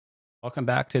Welcome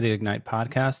back to the Ignite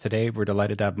podcast. Today, we're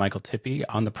delighted to have Michael Tippie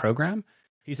on the program.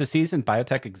 He's a seasoned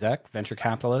biotech exec, venture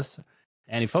capitalist,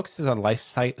 and he focuses on life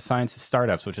sciences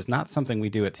startups, which is not something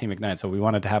we do at Team Ignite. So we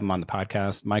wanted to have him on the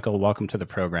podcast. Michael, welcome to the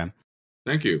program.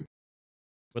 Thank you.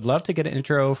 Would love to get an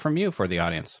intro from you for the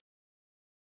audience.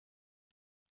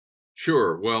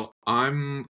 Sure. Well,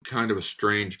 I'm kind of a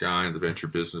strange guy in the venture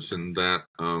business in that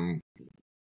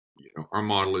our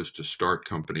model is to start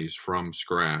companies from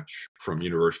scratch, from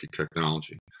university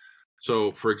technology.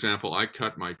 So, for example, I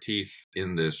cut my teeth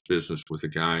in this business with a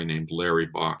guy named Larry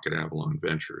Bach at Avalon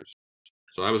Ventures.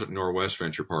 So I was at Norwest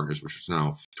Venture Partners, which is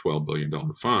now a $12 billion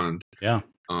fund. Yeah.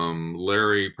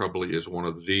 Larry probably is one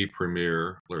of the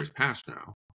premier, Larry's passed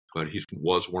now, but he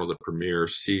was one of the premier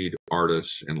seed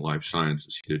artists in life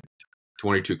sciences. He did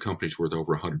 22 companies worth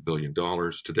over $100 billion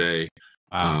today.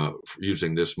 Wow.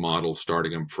 Using this model,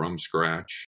 starting them from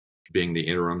scratch, being the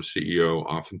interim CEO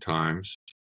oftentimes,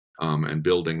 and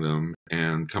building them,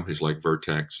 and companies like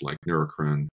Vertex, like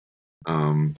Neurocrine,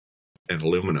 and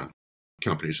Illumina,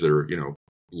 companies that are,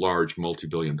 large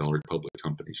multi-billion-dollar public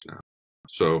companies now.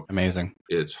 So amazing.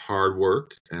 It's hard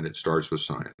work, and it starts with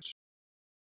science.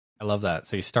 I love that.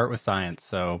 So you start with science.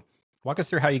 So walk us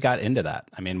through how you got into that.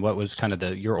 I mean, what was kind of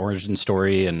your origin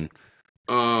story and...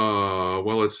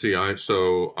 Well, let's see. I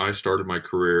started my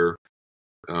career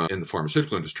in the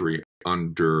pharmaceutical industry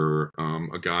under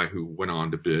a guy who went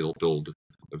on to build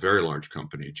a very large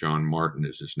company. John Martin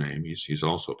is his name. He's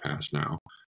also passed now.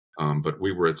 But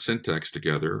we were at Syntex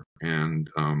together and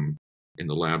in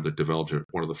the lab that developed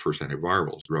one of the first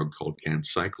antivirals, a drug called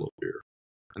ganciclovir.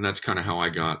 And that's kind of how I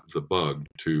got the bug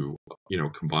to,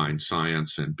 combine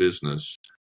science and business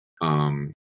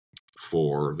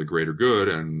for the greater good,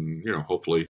 and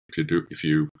hopefully if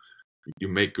you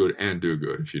make good and do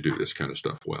good if you do this kind of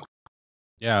stuff well.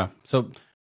 Yeah. So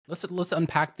let's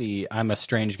unpack the "I'm a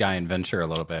strange guy in venture" a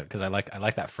little bit, because I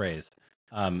like that phrase.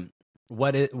 How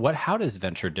does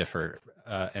venture differ,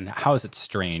 and how is it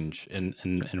strange,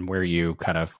 and where you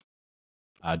kind of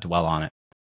dwell on it?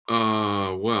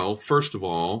 Well, first of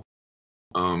all,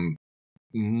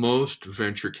 most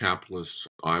venture capitalists,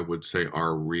 I would say,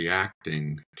 are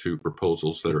reacting to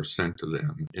proposals that are sent to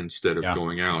them instead of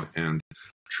going out and,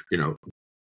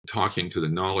 talking to the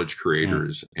knowledge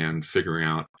creators and figuring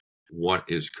out what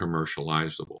is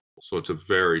commercializable. So it's a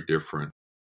very different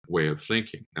way of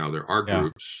thinking. Now, there are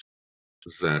groups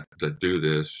that do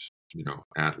this,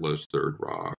 Atlas, Third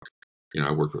Rock.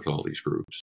 I worked with all these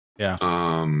groups. Yeah.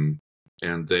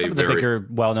 And they some of the bigger,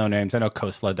 well-known names. I know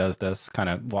Khosla does this, kind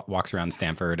of walks around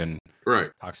Stanford and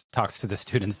talks to the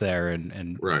students there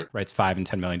and writes $5 and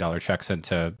 $10 million checks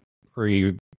into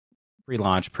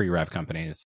pre-launch, pre-rev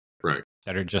companies. Right.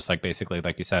 That are just basically,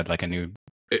 like you said, like a new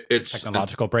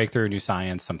technological breakthrough, new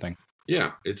science, something.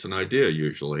 Yeah, it's an idea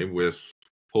usually with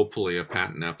hopefully a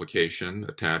patent application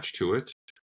attached to it.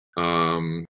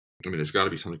 There's got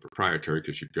to be something proprietary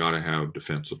because you've got to have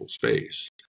defensible space.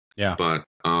 Yeah. But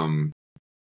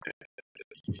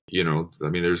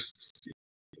there's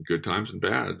good times and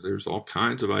bad. There's all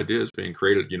kinds of ideas being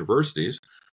created at universities.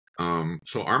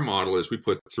 So our model is we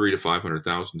put $300,000 to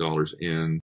 $500,000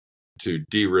 in to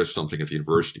de-risk something at the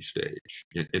university stage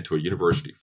into a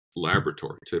university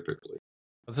laboratory, typically.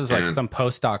 This is like some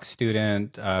postdoc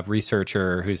student,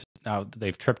 researcher who's now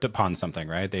they've tripped upon something,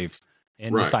 right?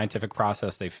 In the scientific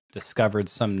process, they've discovered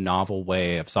some novel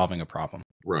way of solving a problem.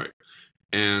 Right.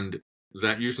 And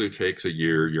that usually takes a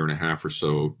year and a half or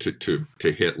so to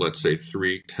hit, let's say,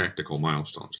 3 technical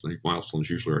milestones. The milestones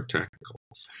usually are technical.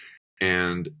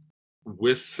 And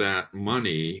with that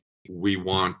money, we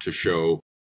want to show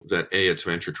that, A, it's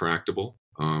venture tractable,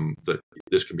 that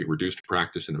this can be reduced to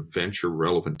practice in a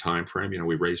venture-relevant time frame.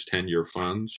 We raised 10-year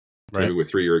funds, maybe with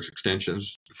 3-year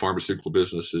extensions. The pharmaceutical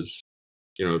business is,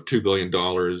 $2 billion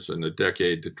in a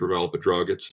decade to develop a drug.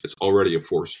 It's already a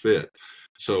forced fit.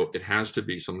 So it has to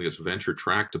be something that's venture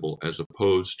tractable as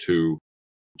opposed to,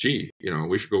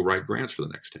 we should go write grants for the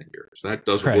next 10 years. That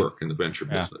doesn't work in the venture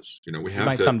business. We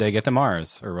might someday get to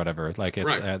Mars or whatever. Like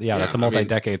it's, that's a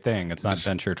multi-decade thing. It's not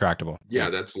venture tractable. Yeah,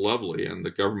 that's lovely. And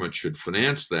the government should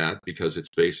finance that because it's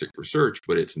basic research,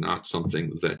 but it's not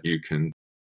something that you can,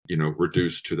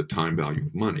 reduce to the time value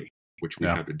of money, which we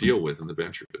have to deal with in the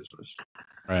venture business.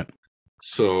 Right.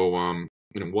 So,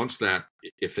 once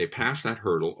if they pass that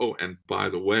hurdle, and by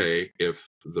the way, if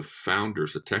the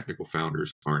founders, the technical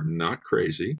founders, are not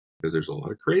crazy, because there's a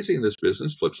lot of crazy in this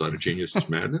business, flip side of genius is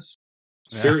madness.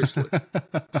 Seriously.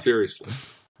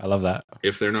 I love that.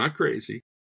 If they're not crazy,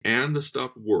 and the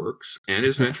stuff works and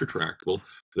is venture tractable,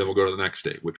 then we'll go to the next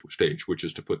stage, which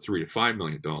is to put $3 to $5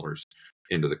 million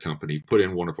into the company, put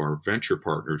in one of our venture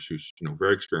partners who's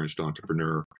very experienced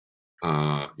entrepreneur,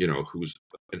 who's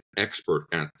an expert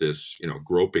at this,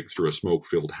 groping through a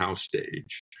smoke-filled house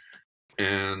stage,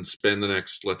 and spend the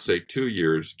next, let's say, 2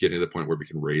 years getting to the point where we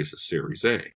can raise a Series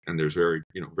A. And there's very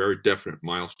definite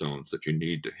milestones that you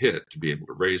need to hit to be able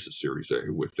to raise a Series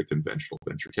A with the conventional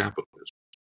venture capitalism.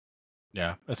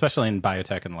 Yeah, especially in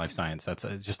biotech and life science, that's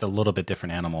just a little bit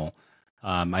different animal.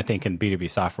 I think in B2B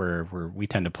software, where we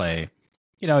tend to play,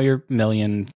 your $1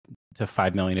 million to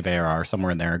 $5 million of ARR,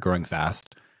 somewhere in there, growing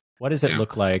fast. What does it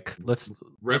look like?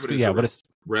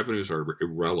 Revenues are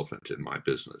irrelevant in my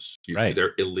business. Right.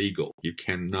 They're illegal. You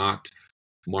cannot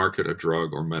market a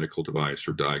drug or medical device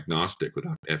or diagnostic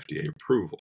without FDA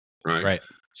approval, right? Right.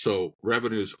 So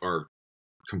revenues are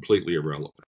completely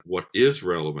irrelevant. What is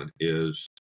relevant is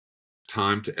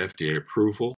time to FDA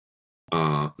approval,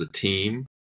 the team,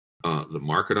 the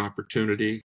market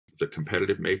opportunity, the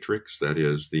competitive matrix, that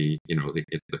is the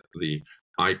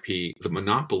IP, the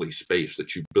monopoly space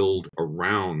that you build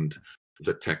around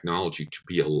the technology to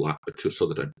be so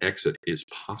that an exit is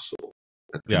possible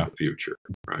in the future,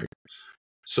 right?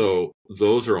 So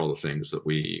those are all the things that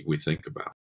we think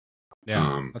about.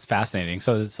 Yeah, that's fascinating.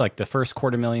 So it's like the first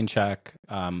 $250,000 check.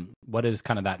 What is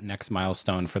kind of that next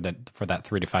milestone for that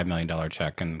 $3 to $5 million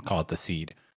check, and call it the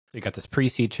seed? So you got this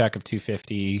pre-seed check of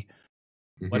 $250,000.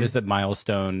 What is the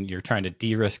milestone? You're trying to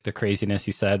de-risk the craziness,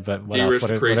 you said, but what else? De-risk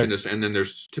the craziness, and then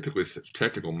there's typically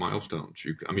technical milestones.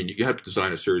 You have to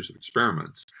design a series of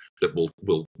experiments that will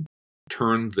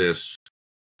turn this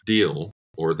deal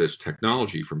or this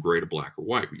technology from gray to black or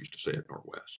white. We used to say at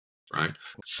Northwest, right?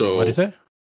 So what is it?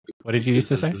 What did you used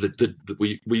to say?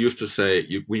 We used to say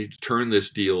we need to turn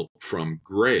this deal from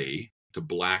gray to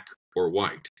black or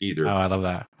white. Either I love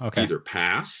that. Okay. Either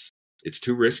pass, it's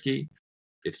too risky,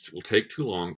 it will take too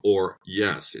long, or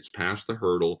yes, it's past the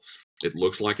hurdle, it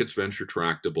looks like it's venture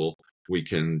tractable, we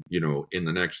can, in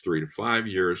the next 3 to 5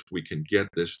 years, we can get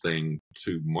this thing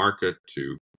to market,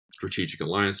 to strategic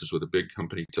alliances with a big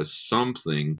company, to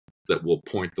something that will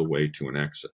point the way to an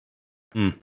exit.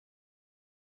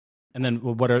 And then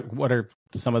what are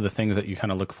some of the things that you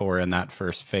kind of look for in that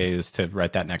first phase to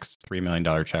write that next $3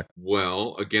 million check?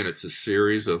 Well, again, it's a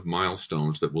series of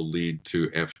milestones that will lead to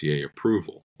FDA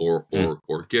approval or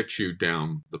get you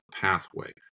down the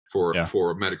pathway. For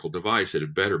a medical device, it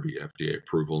had better be FDA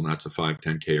approval, and that's a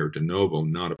 510K or de novo,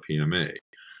 not a PMA,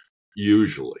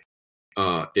 usually.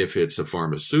 If it's a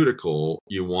pharmaceutical,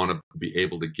 you want to be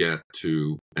able to get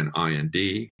to an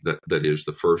IND, that is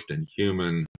the first in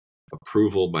human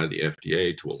approval by the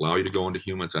FDA to allow you to go into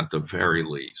humans at the very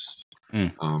least,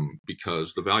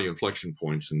 because the value inflection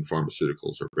points in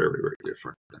pharmaceuticals are very, very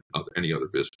different than any other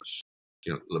business.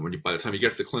 By the time you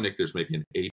get to the clinic, there's maybe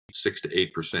an 6 to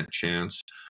 8% chance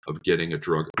of getting a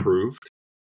drug approved,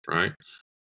 right?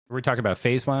 We're talking about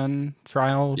phase 1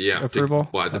 trial approval?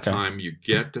 By the time you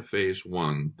get to phase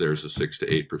 1, there's a 6 to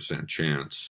 8%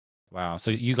 chance. Wow.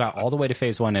 So you got all the way to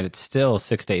phase 1, and it's still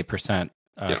 6 to 8%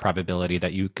 probability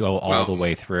that you go all the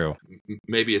way through.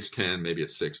 Maybe it's 10, maybe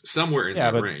it's 6, somewhere in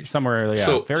that range. Somewhere,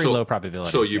 very low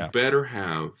probability. So you better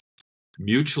have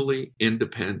mutually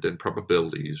independent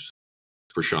probabilities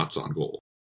for shots on goal,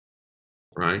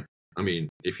 right? I mean,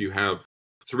 if you have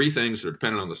 3 things that are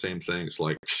dependent on the same thing, it's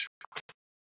like...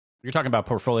 You're talking about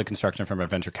portfolio construction from a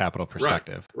venture capital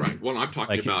perspective. Right. Well, I'm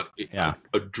talking about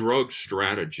a drug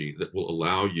strategy that will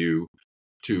allow you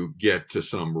to get to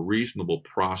some reasonable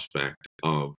prospect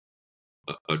of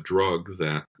a drug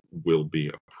that will be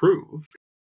approved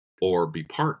or be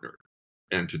partnered.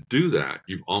 And to do that,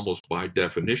 you've almost by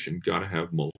definition got to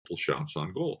have multiple shots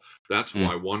on goal. That's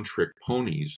why one-trick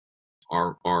ponies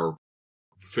are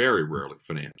very rarely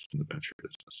financed in the venture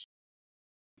business.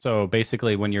 So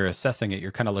basically, when you're assessing it,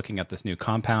 you're kind of looking at this new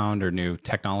compound or new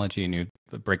technology, new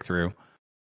breakthrough,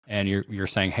 and you're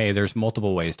saying, hey, there's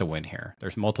multiple ways to win here.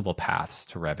 There's multiple paths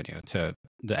to revenue, to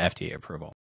the FDA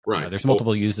approval. Right. There's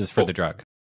multiple uses for the drug.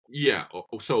 Yeah.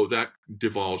 So that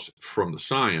devolves from the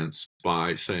science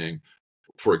by saying,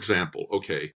 for example,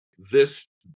 okay,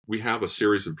 we have a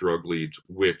series of drug leads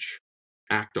which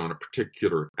act on a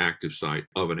particular active site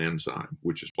of an enzyme,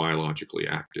 which is biologically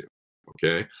active.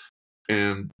 Okay.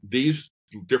 And these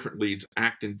different leads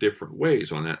act in different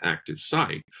ways on that active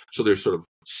site. So there's sort of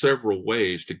several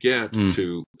ways to get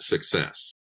to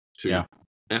success, to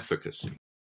efficacy.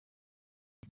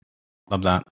 Love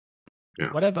that.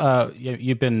 Yeah. What have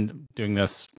you've been doing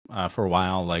this for a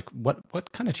while? Like,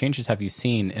 what kind of changes have you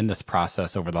seen in this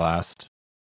process over the last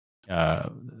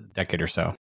decade or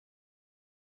so?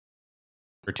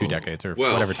 for 2 decades or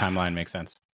well, whatever timeline makes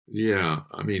sense. yeah.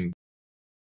 I mean,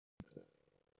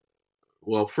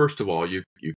 well, first of all,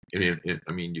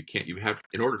 I mean, you can't. You have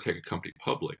in order to take a company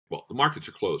public. Well, the markets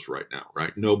are closed right now,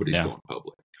 right? Nobody's Yeah. going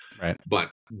public. Right. But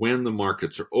when the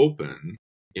markets are open,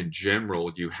 in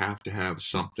general, you have to have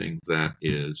something that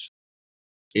is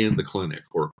in the clinic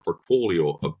or a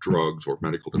portfolio of drugs or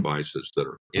medical devices that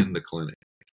are in the clinic.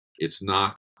 It's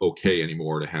not okay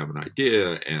anymore to have an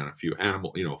idea and a few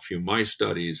a few mice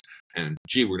studies, and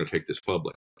gee, we're going to take this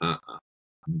public.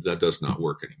 That does not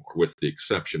work anymore, with the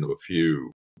exception of a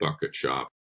few bucket shop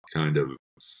kind of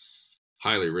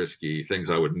highly risky things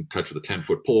I wouldn't touch with a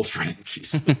 10-foot pole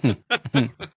strategies.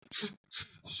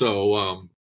 So,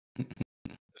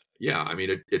 yeah, I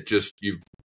mean, it just,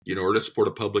 in order to support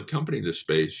a public company in this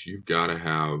space, you've got to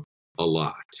have a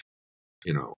lot,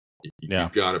 Yeah.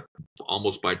 You've got to,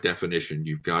 almost by definition,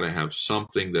 you've got to have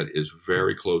something that is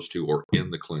very close to or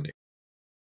in the clinic.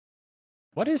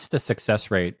 What is the success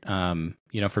rate?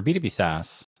 For B2B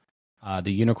SaaS,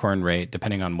 the unicorn rate,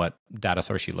 depending on what data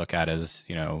source you look at, is,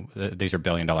 these are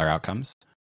billion-dollar outcomes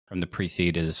from the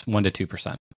pre-seed, is 1% to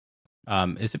 2%.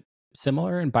 Is it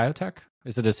similar in biotech?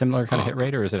 Is it a similar kind of hit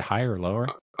rate, or is it higher or lower?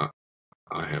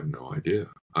 I have no idea.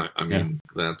 I mean,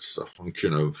 that's a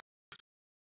function of,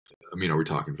 are we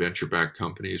talking venture-backed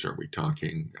companies? Are we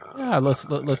talking?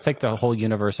 Let's take the whole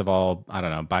universe of all, I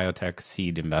don't know, biotech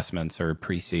seed investments or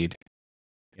pre-seed.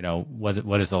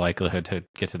 What is the likelihood to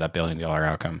get to that billion-dollar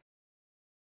outcome?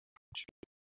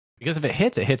 Because if it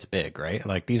hits big, right?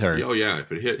 Like these are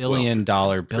if it hit billions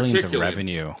of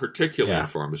revenue. Particularly in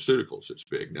pharmaceuticals, it's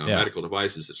big. Now, medical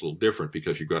devices, it's a little different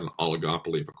because you've got an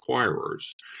oligopoly of acquirers,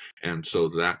 and so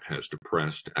that has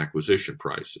depressed acquisition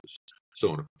prices.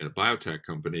 So in a biotech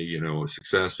company, a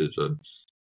success is a $2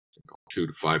 to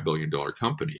 $5 billion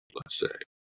company, let's say.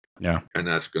 Yeah. And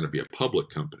that's going to be a public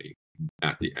company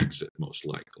at the exit, most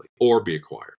likely, or be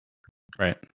acquired.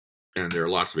 Right. And there are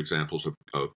lots of examples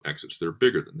of exits that are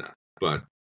bigger than that. But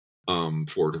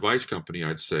for a device company,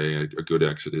 I'd say a good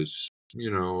exit is, a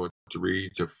 $300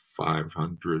 to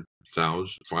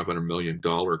 $500 million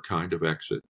kind of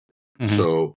exit. Mm-hmm.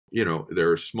 So,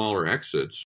 there are smaller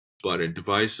exits, but in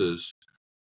devices,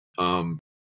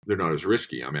 they're not as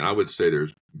risky. I mean, I would say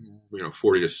there's,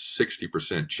 40 to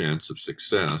 60% chance of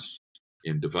success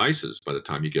in devices by the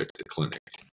time you get to the clinic,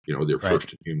 their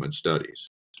first human studies.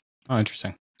 Oh,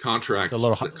 interesting. Contracts, a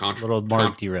little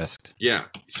more de-risked. Yeah,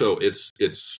 so it's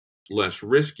less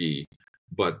risky,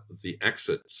 but the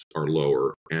exits are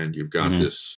lower, and you've got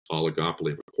this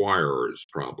oligopoly of acquirers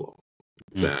problem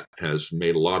that has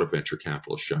made a lot of venture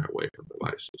capitalists shy away from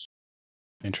devices.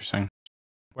 Interesting.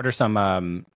 What are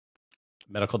some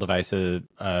medical devices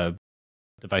that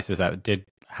did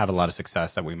have a lot of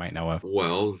success that we might know of?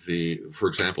 Well, for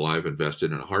example, I've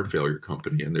invested in a heart failure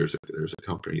company, and there's a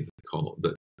company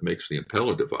that makes the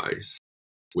Impella device,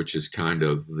 which is kind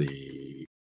of the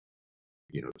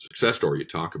success story you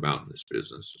talk about in this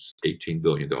business. It's $18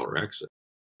 billion exit.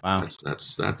 Wow,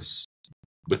 that's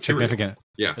significant.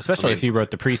 Yeah, especially if you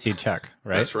wrote the pre-seed check,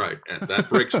 right? That's right, and that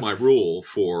breaks my rule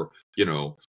for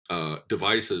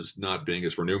devices not being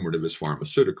as remunerative as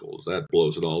pharmaceuticals. That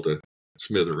blows it all to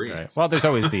smithereens. Right. Well, there's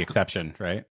always the exception,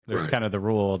 right? There's kind of the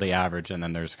rule, the average, and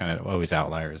then there's kind of always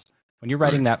outliers. When you're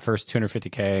writing that first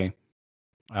 $250K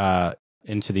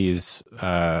into these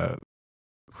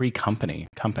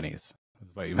pre-companies,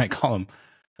 what you might call them,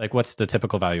 like what's the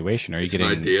typical valuation? Are you getting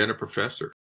an idea and a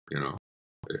professor?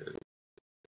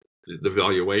 The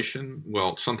valuation.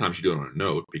 Well, sometimes you do it on a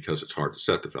note because it's hard to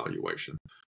set the valuation.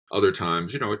 Other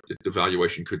times, the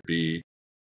valuation could be,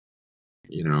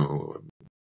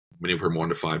 anywhere from $1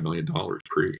 to $5 million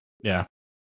pre. Yeah.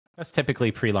 That's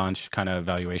typically pre-launch kind of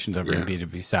valuations over in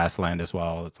B2B SaaS land as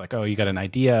well. It's like, oh, you got an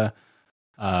idea,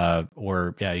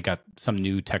 or you got some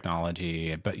new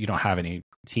technology, but you don't have any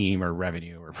team or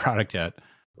revenue or product yet.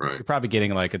 Right. You're probably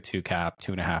getting like a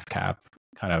 2.5 cap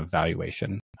kind of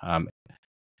valuation.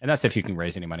 And that's if you can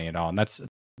raise any money at all. And that's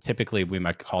typically, we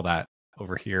might call that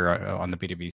over here on the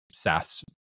B2B SaaS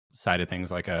side of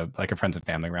things, like a friends and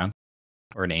family round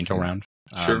or an angel round.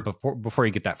 Sure. Before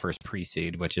you get that first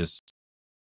pre-seed, which is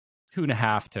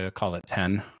 2.5 to call it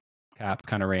 10 cap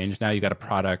kind of range. Now you got a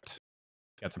product,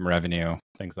 got some revenue,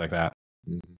 things like that.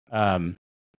 Mm-hmm.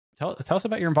 Tell us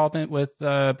about your involvement with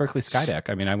Berkeley Skydeck.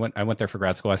 I mean, I went there for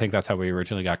grad school. I think that's how we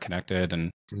originally got connected.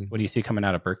 And what do you see coming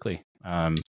out of Berkeley?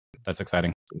 That's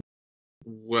exciting.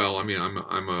 Well, I mean,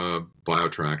 I'm a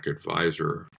BioTrack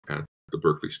advisor at the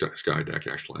Berkeley Skydeck.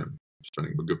 Actually, I'm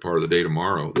spending a good part of the day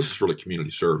tomorrow. This is really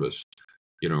community service.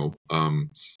 I don't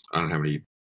have any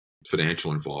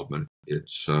financial involvement.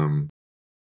 It's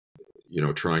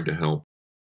trying to help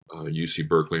UC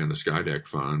Berkeley and the Skydeck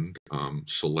Fund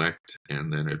select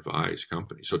and then advise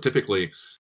companies. So typically,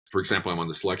 for example, I'm on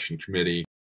the selection committee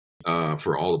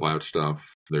for all the biotech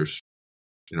stuff. There's,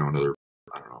 another,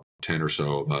 I don't know, 10 or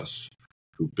so of us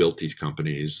who built these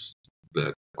companies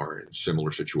that are in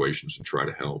similar situations and try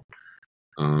to help.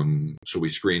 So we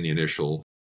screen the initial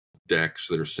decks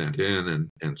that are sent in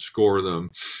and score them.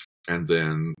 And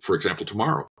then, for example,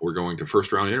 tomorrow we're going to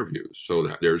first round interviews. So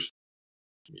that there's,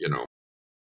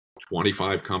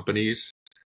 25 companies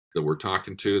that we're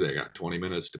talking to. They got 20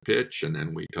 minutes to pitch. And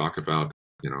then we talk about,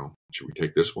 should we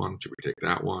take this one? Should we take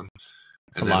that one?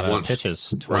 It's a lot of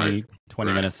pitches, 20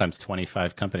 minutes times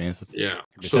 25 companies. Yeah.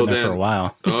 So then, for a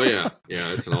while. Oh, yeah.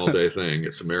 Yeah. It's an all day thing.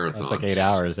 It's a marathon. It's like 8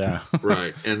 hours. Yeah.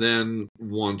 Right. And then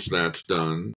once that's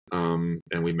done, and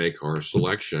we make our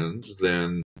selections,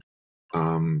 then,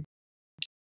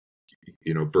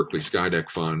 Berkeley Skydeck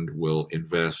Fund will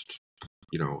invest,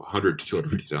 $100,000 to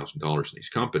 $250,000 in these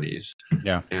companies,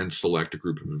 and select a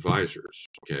group of advisors.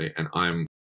 Okay. And I'm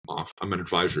an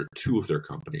advisor at 2 of their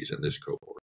companies in this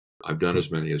cohort. I've done as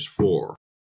many as 4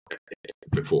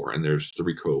 before, and there's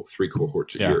 3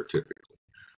 cohorts a year typically.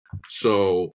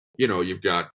 So, you've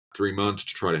got 3 months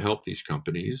to try to help these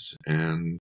companies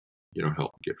and,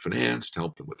 help get financed,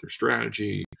 help them with their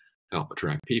strategy, help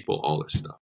attract people, all this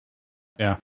stuff.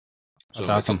 Yeah. That's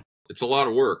awesome. It's a lot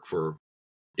of work for,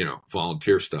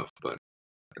 volunteer stuff, but,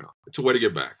 it's a way to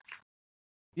give back.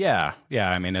 Yeah. Yeah.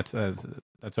 I mean, that's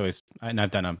always, and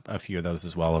I've done a few of those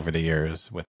as well over the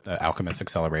years with the Alchemist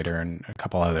Accelerator and a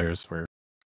couple others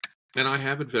And I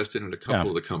have invested in a couple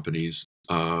of the companies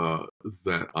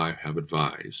that I have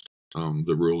advised.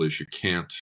 The rule is you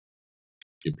can't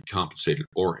be compensated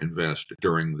or invest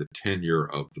during the tenure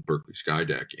of the Berkeley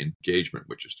Skydeck engagement,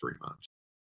 which is 3 months.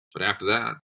 But after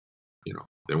that,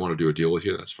 they want to do a deal with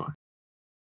you, that's fine.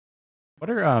 What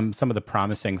are some of the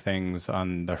promising things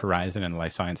on the horizon in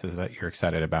life sciences that you're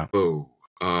excited about?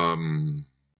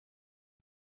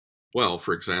 Well,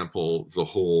 for example, the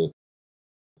whole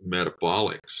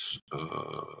metabolics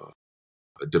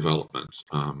developments,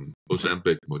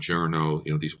 Ozempic, Mounjaro,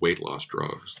 these weight loss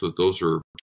drugs, those are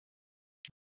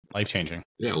life-changing.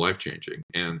 Yeah, life-changing.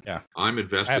 And I'm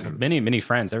invested. I have many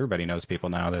friends. Everybody knows people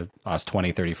now that lost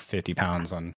 20, 30, 50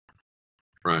 pounds on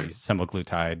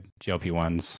semaglutide,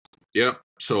 GLP-1s. Yep.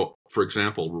 So, for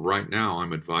example, right now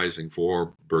I'm advising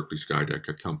for Berkeley Skydeck,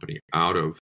 a company out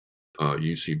of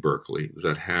UC Berkeley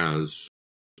that has,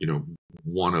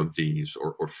 one of these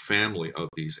or family of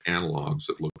these analogs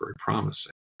that look very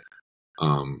promising.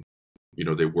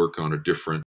 They work on a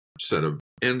different set of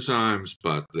enzymes,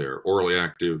 but they're orally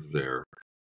active. They're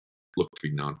look to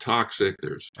be non-toxic.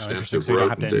 There's extensive. So you don't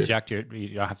have to inject.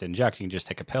 You don't have to inject. You can just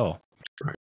take a pill.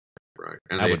 Right.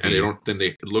 And they don't. Then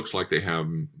it looks like they have,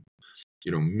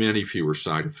 many fewer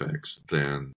side effects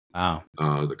than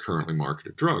the currently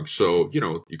marketed drugs. So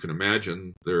you can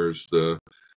imagine there's the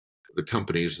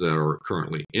companies that are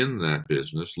currently in that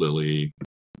business, Lilly,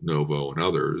 Novo, and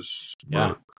others,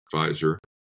 Pfizer,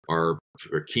 are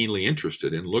keenly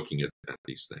interested in looking at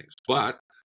these things. But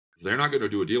they're not going to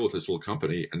do a deal with this little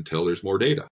company until there's more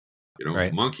data,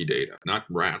 monkey data, not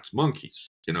rats, monkeys,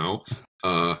 You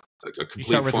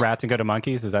start with rats and go to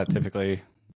monkeys? Is that typically?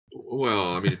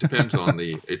 Well, I mean, it depends on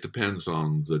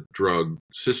the drug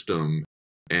system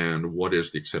and what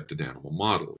is the accepted animal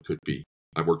model. It could be,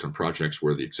 I've worked on projects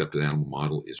where the accepted animal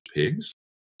model is pigs,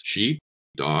 sheep,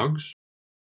 dogs.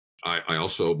 I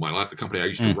also, the company I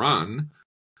used to run,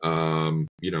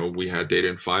 we had data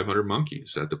in 500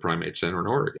 monkeys at the Primate Center in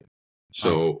Oregon.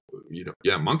 So,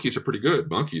 monkeys are pretty good.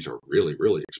 Monkeys are really,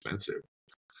 really expensive.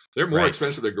 They're more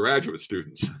expensive than graduate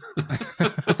students.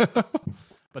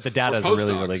 But the data is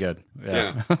really, really good.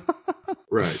 Yeah.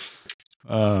 Right.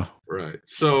 Right.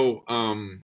 So,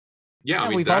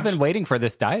 we've all been waiting for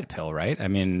this diet pill, right? I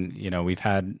mean, we've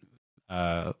had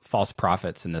false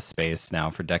prophets in this space now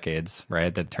for decades,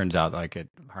 right? That turns out like it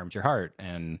harms your heart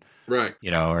and,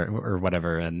 or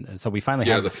whatever. And so we finally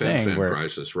have this thing where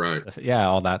crisis, right?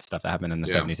 All that stuff that happened in the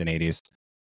 70s and 80s.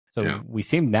 So we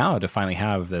seem now to finally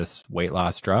have this weight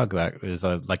loss drug that is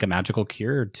like a magical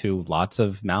cure to lots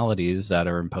of maladies that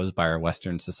are imposed by our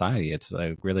Western society. It's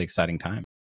a really exciting time.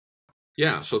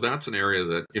 Yeah. So that's an area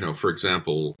that, for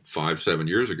example, 5-7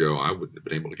 years ago, I wouldn't have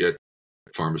been able to get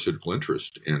pharmaceutical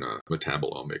interest in a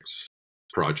metabolomics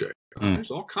project.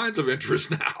 There's all kinds of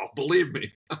interest now, believe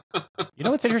me.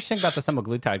 What's interesting about the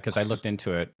semaglutide, because I looked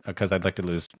into it, because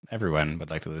everyone would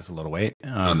like to lose a little weight.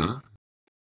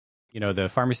 The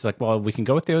pharmacy's like, well, we can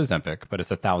go with the Ozempic, but it's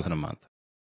 $1,000 a month.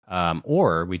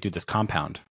 Or we do this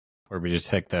compound where we just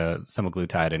take the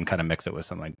semaglutide and kind of mix it with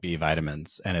some like B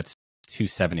vitamins, and it's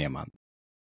 $270 a month.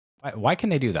 Why can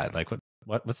they do that? Like,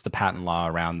 what's the patent law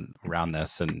around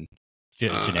this and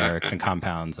generics and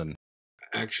compounds and?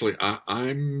 Actually, I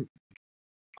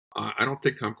don't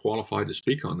think I'm qualified to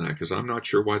speak on that because I'm not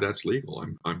sure why that's legal.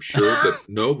 I'm sure that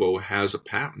Novo has a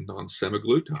patent on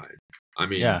semaglutide. I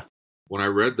mean, Yeah. when I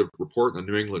read the report in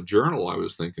the New England Journal, I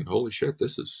was thinking, "Holy shit,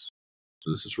 this is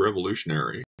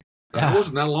revolutionary." And that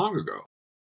wasn't that long ago.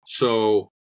 So,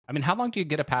 I mean, how long do you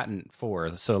get a patent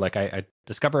for? So, like, I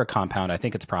discover a compound. I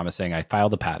think it's promising. I file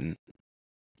the patent.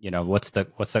 You know, what's the?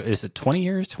 Is it 20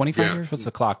 years, 25 years? What's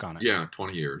the clock on it? Yeah,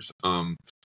 20 years. I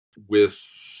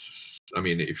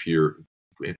mean, if you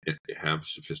have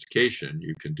sophistication,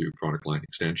 you can do product line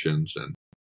extensions and,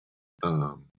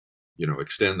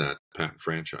 extend that patent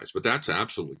franchise. But that's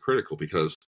absolutely critical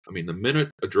because, I mean, the minute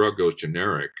a drug goes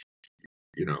generic,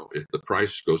 the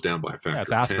price goes down by a factor of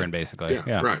 10. It's aspirin, basically.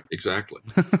 Yeah, right, exactly.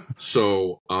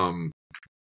 So,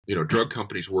 drug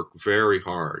companies work very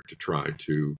hard to try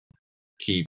to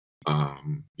keep,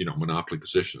 monopoly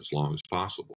position as long as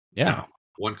possible. Yeah. Now,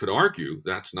 one could argue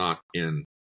that's not in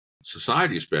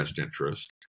society's best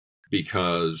interest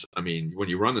because, I mean, when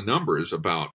you run the numbers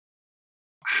about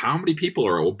how many people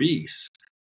are obese,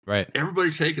 right?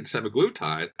 Everybody taking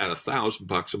semaglutide at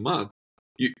 $1,000 a month.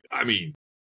 It's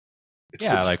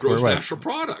the gross national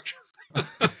product.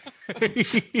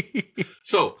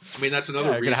 So, I mean, that's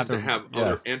another reason to have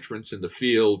other entrants in the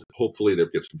field. Hopefully, they'll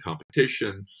get some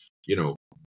competition.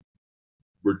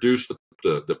 Reduce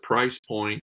the price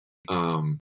point.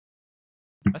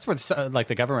 That's what's like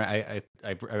the government.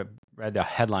 I read a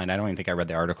headline. I don't even think I read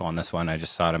the article on this one. I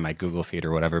just saw it in my Google feed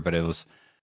or whatever. But it was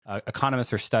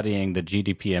economists are studying the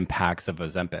GDP impacts of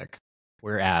Ozempic,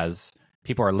 whereas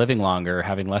people are living longer,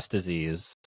 having less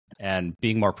disease, and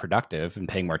being more productive and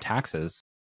paying more taxes,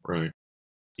 right?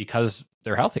 Because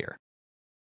they're healthier.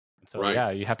 So yeah,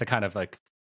 you have to kind of like,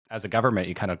 as a government,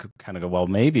 you kind of go, well,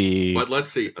 maybe. But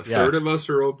let's see, a third of us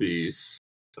are obese.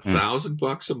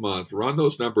 $1,000 a month. Run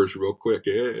those numbers real quick.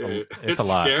 It's a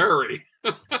lot. Scary.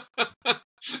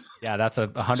 Yeah, that's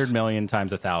 100 million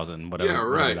times 1,000. Whatever. Yeah,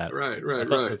 right,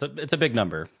 right. It's a big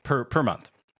number per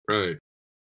month. Right.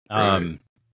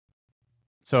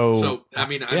 So I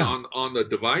mean, on the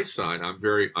device side, I'm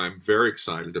very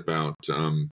excited about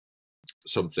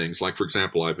some things. Like, for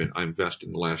example, I invested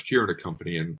in the last year in a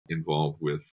company involved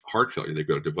with heart failure. They've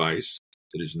got a device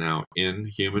that is now in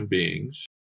human beings.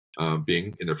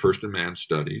 Being in the first-in-man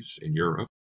studies in Europe,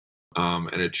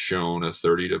 and it's shown a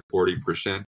 30 to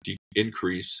 40%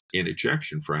 increase in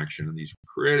ejection fraction in these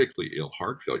critically ill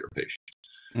heart failure patients.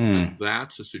 And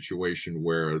that's a situation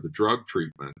where the drug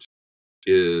treatment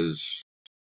is,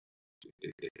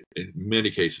 in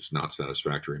many cases, not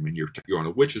satisfactory. I mean, you're on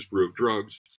a witch's brew of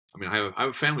drugs. I mean, I have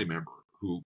a family member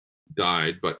who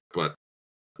died, but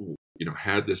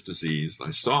had this disease. And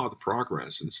I saw the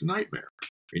progress, and it's a nightmare.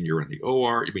 And you're in the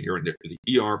OR, you're in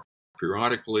the ER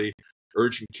periodically,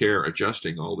 urgent care,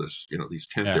 adjusting all this, these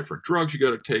 10 different drugs you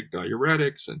got to take,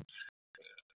 diuretics and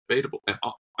debatable.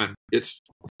 And it's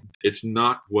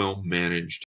not well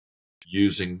managed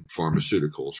using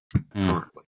pharmaceuticals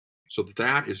currently. So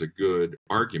that is a good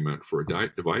argument for a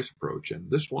device approach. And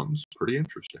this one's pretty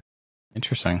interesting.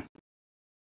 Interesting.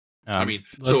 I mean,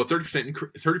 so a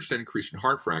 30% increase in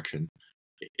heart fraction.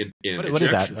 What is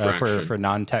that for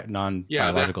non-biological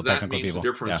technical that means people? The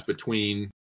difference between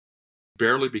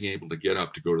barely being able to get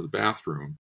up to go to the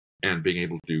bathroom and being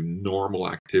able to do normal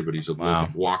activities of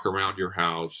living, walk around your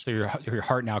house. So your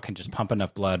heart now can just pump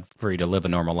enough blood for you to live a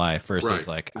normal life versus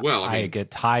I get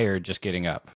tired just getting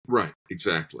up. Right,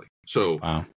 exactly. So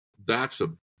that's a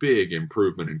big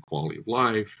improvement in quality of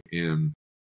life, in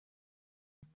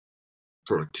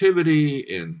productivity,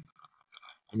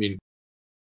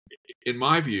 in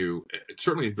my view,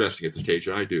 certainly investing at the stage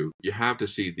I do, you have to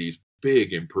see these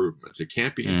big improvements. It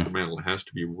can't be incremental. It has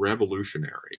to be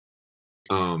revolutionary.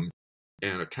 And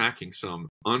attacking some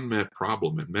unmet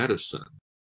problem in medicine,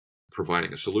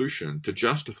 providing a solution to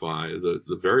justify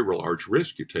the very large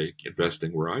risk you take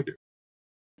investing where I do.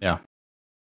 Yeah.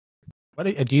 What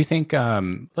do you think? I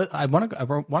want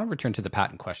to return to the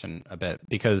patent question a bit,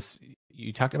 because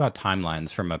you talked about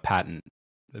timelines from a patent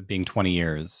being 20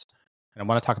 years. And I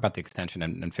want to talk about the extension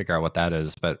and figure out what that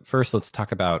is. But first, let's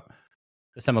talk about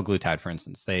the semaglutide, for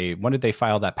instance. When did they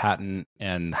file that patent,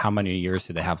 and how many years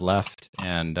do they have left?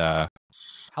 And how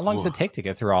long does it take to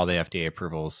get through all the FDA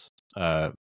approvals?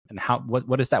 And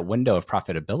what is that window of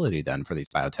profitability then for these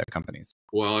biotech companies?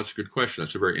 Well, that's a good question.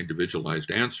 That's a very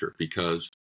individualized answer, because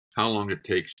how long it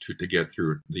takes to get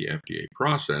through the FDA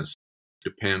process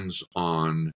depends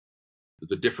on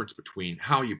the difference between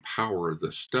how you power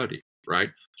the study. right?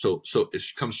 So it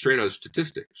comes straight out of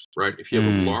statistics, right? If you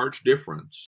have a large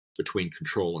difference between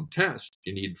control and test,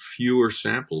 you need fewer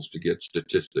samples to get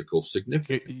statistical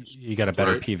significance. You got a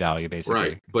better right? p-value, basically.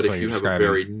 Right. But if you have a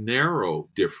very narrow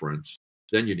difference,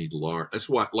 then you need large. That's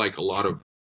what, like a lot of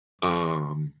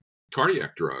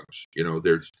cardiac drugs,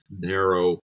 there's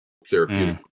narrow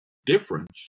therapeutic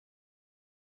difference.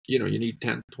 You need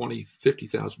 10, 20,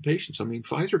 50,000 patients. I mean,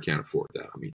 Pfizer can't afford that.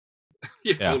 I mean,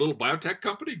 a little biotech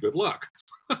company, good luck.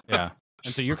 Yeah.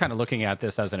 And so you're kind of looking at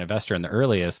this as an investor in the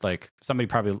earliest, like somebody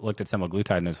probably looked at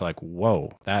semaglutide and it's like,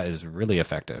 whoa, that is really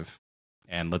effective.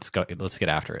 And let's get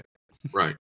after it.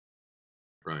 Right.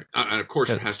 Right. And of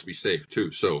course it has to be safe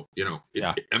too. So,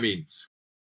 I mean,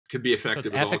 can be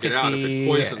effective as all get out. If it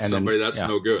poisons somebody, that's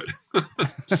no good.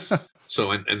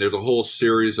 So, and there's a whole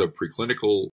series of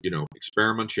preclinical,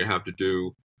 experiments you have to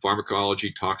do,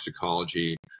 pharmacology,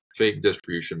 toxicology, fate and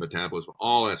distribution, metabolism,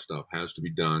 all that stuff has to be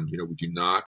done. We do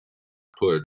not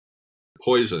put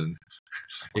poison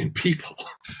in people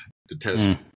to test.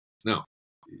 No,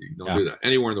 you don't do that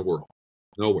anywhere in the world.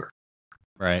 Nowhere.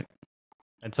 Right.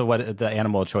 And so what the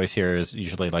animal choice here is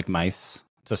usually like mice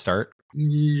to start?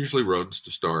 Usually rodents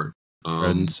to start.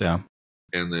 Rodents, yeah.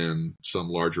 And then some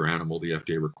larger animal. The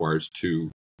FDA requires 2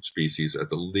 species at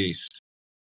the least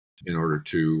in order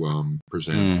to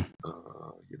present,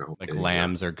 like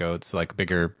lambs or goats, like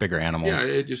bigger animals. Yeah,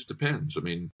 it just depends. I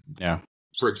mean,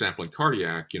 for example, in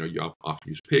cardiac, you often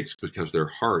use pigs because their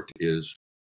heart is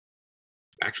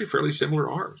actually fairly similar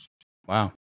to ours.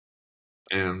 Wow.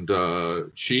 And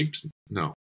sheep,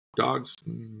 no. Dogs,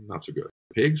 not so good.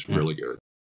 Pigs, really good.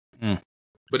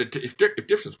 But it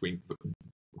difference between,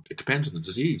 it depends on the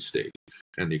disease state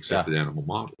and the accepted animal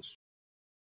models.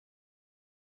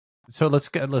 So let's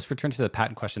return to the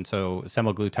patent question. So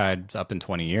semaglutide's up in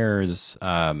 20 years.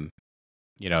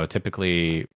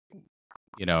 Typically,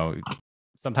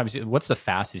 sometimes what's the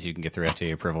fastest you can get through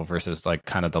FDA approval versus like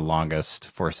kind of the longest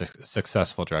for a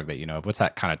successful drug that you know of? What's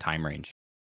that kind of time range?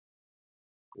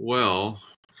 Well,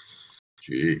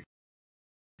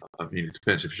 I mean, it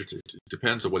depends. It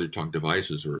depends on whether you're talking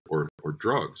devices or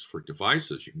drugs. For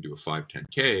devices, you can do a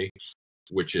 510K,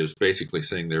 which is basically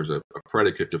saying there's a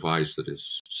predicate device that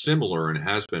is similar and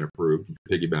has been approved. You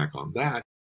piggyback on that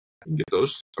and get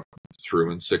those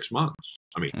through in 6 months.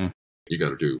 I mean, you got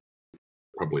to do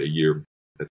probably a year,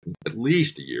 at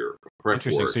least a year.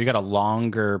 Interesting. So you got a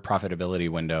longer profitability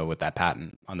window with that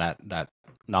patent on that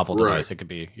novel device. It could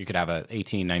be, you could have a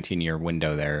 18, 19-year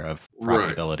window there of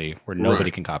profitability where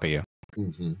nobody can copy you.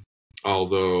 Mm-hmm.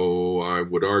 Although I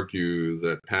would argue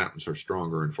that patents are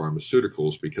stronger in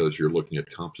pharmaceuticals because you're looking at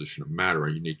composition of matter,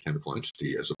 a unique chemical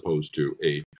entity, as opposed to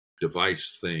a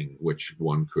device thing which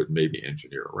one could maybe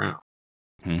engineer around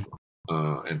and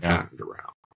patent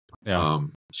around. Yeah.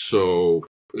 So,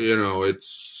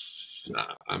 it's,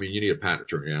 I mean, you need a patent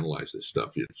attorney to analyze this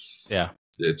stuff.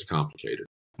 It's complicated.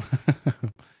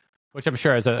 Which I'm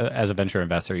sure as a venture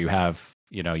investor, you have,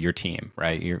 your team,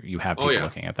 right? You have people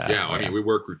looking at that. Yeah. I mean, we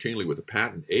work routinely with a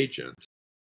patent agent,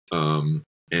 and,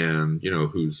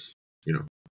 who's,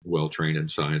 well-trained in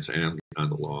science and on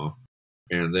the law.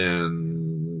 And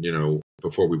then,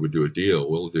 before we would do a deal,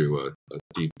 we'll do a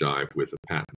deep dive with a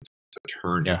patent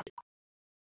attorney. Yeah.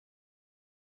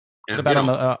 And, what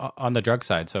about on the drug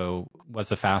side? So what's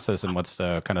the fastest and what's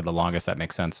the kind of the longest that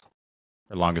makes sense?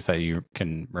 Or longest that you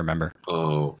can remember?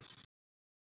 Oh,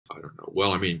 I don't know.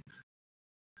 Well, I mean,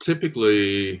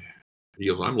 typically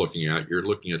deals I'm looking at, you're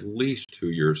looking at least 2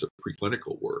 years of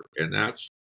preclinical work. And that's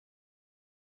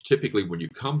typically when you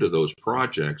come to those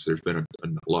projects, there's been a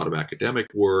lot of academic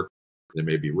work. There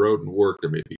may be rodent work.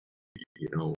 There may be,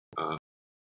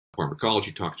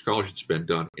 pharmacology, toxicology that's been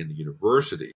done in the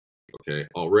university. Okay,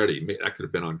 already. That could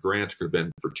have been on grants, could have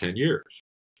been for 10 years,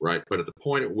 right? But at the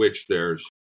point at which there's,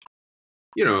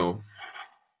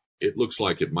 it looks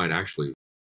like it might actually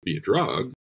be a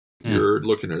drug, you're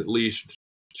looking at least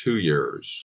 2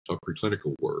 years of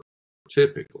preclinical work,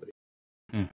 typically,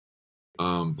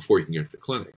 before you can get to the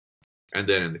clinic. And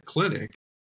then in the clinic,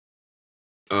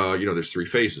 there's 3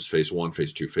 phases: phase 1,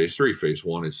 phase 2, phase 3. Phase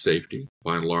 1 is safety,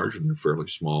 by and large, and they're fairly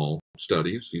small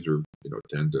studies. These are,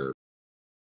 10 to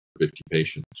 50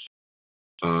 patients.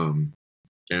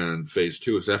 And phase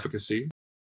 2 is efficacy.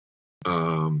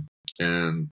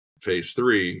 And phase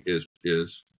 3 is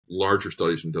larger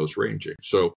studies and dose ranging.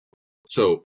 So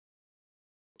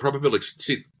probability,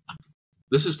 see,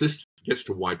 this gets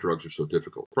to why drugs are so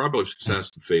difficult. Probability of success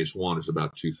in phase 1 is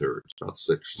about 2/3, about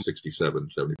 67,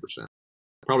 70%.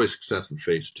 Probability of success in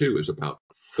phase 2 is about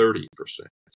 30%.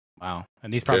 Wow.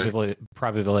 And these Okay,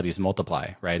 probabilities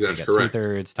multiply, right? So you that's get correct.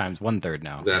 2/3 times 1/3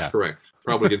 now. That's Yeah. correct.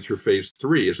 Probably getting through phase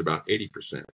 3 is about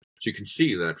 80%. So you can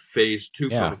see that phase 2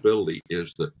 Yeah. probability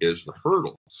is the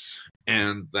hurdle,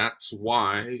 and that's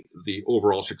why the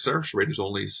overall success rate is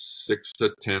only 6 to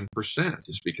 10%.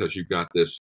 Is because you've got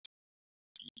this,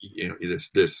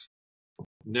 this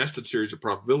nested series of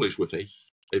probabilities with a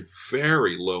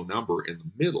very low number in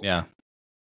the middle. Yeah.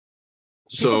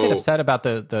 People get So upset about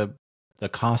the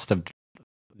cost of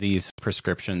these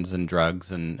prescriptions and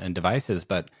drugs and devices,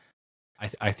 but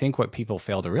I think what people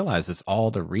fail to realize is all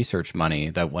the research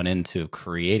money that went into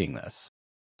creating this,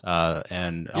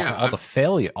 and yeah,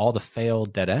 all the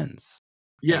failed dead ends.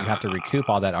 That you yeah. have to recoup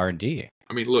all that R&D.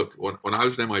 I mean, look, when I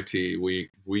was at MIT,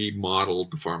 we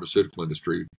modeled the pharmaceutical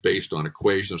industry based on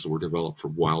equations that were developed for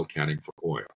wildcatting for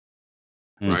oil.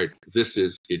 Right? This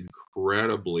is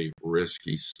incredibly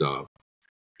risky stuff.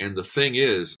 And the thing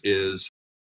is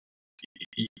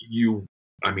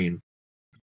I mean,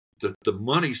 the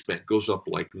money spent goes up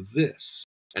like this.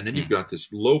 And then you've got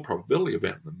this low probability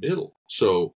event in the middle.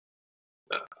 So,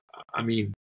 I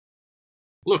mean,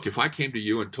 look, if I came to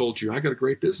you and told you I got a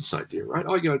great business idea, right?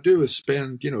 All you got to do is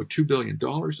spend, $2 billion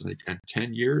in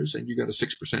 10 years, and you got a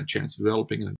 6% chance of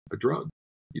developing a drug.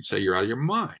 You'd say you're out of your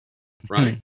mind,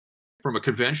 right? From a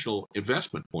conventional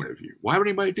investment point of view. Why would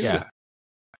anybody do that?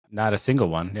 Not a single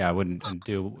one. Yeah, I wouldn't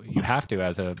do. You have to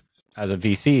as a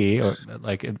VC or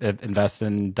like invest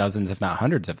in dozens, if not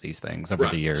hundreds, of these things over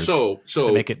the years. So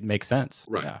to make it make sense.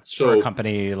 Right. Yeah. So or a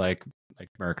company like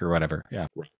Merck or whatever. Yeah.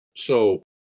 Right. So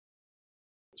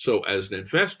as an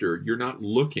investor, you're not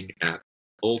looking at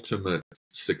ultimate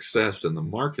success in the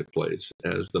marketplace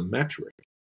as the metric.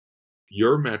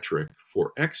 Your metric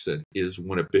for exit is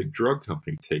when a big drug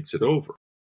company takes it over,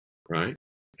 right?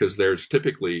 Because there's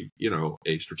typically,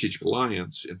 a strategic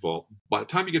alliance involved. By the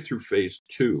time you get through phase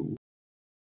 2,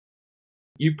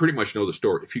 you pretty much know the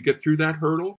story. If you get through that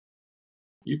hurdle,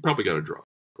 you probably got a drug,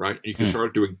 right? And you can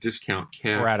start doing discount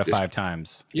cash. 4 out of 5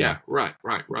 times. Yeah, right.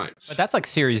 But that's like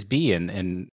Series B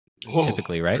and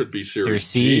typically, right? Could be Series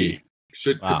C.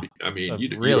 Could be. I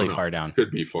mean, so really far down.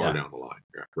 Could be far down the line.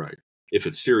 Yeah, right. If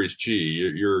it's Series G,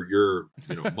 you're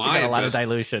my a lot of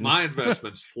dilution. My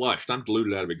investment's flushed. I'm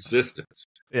diluted out of existence.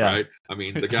 Yeah. Right. I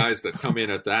mean, the guys that come in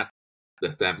at that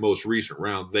most recent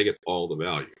round, they get all the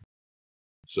value.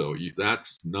 So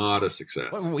that's not a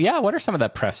success. Well, yeah. What are some of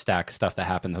that pref stack stuff that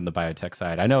happens on the biotech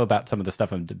side? I know about some of the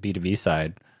stuff on the B2B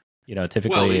side.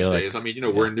 Typically, these days, I mean,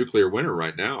 we're in nuclear winter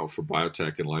right now for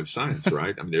biotech and life science,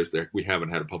 right? I mean, we haven't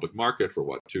had a public market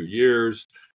for 2 years.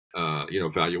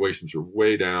 Valuations are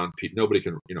way down. Nobody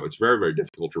can, it's very, very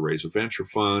difficult to raise a venture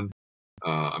fund.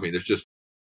 I mean, there's just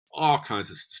all kinds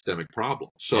of systemic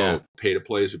problems. So pay to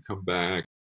plays have come back,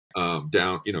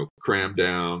 down, cram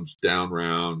downs, down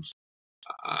rounds.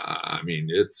 I mean,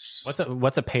 it's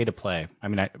what's a pay to play? I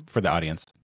mean, for the audience.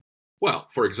 Well,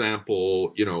 for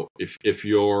example, if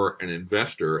you're an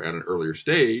investor at an earlier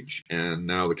stage and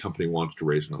now the company wants to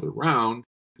raise another round,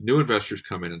 new investors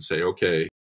come in and say, okay,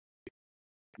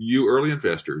 you early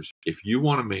investors, if you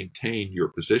want to maintain your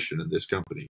position in this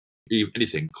company,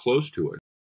 anything close to it,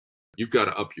 you've got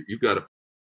to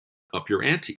up your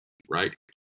ante, right?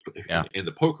 Yeah. In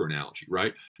the poker analogy,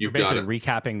 right? You've got to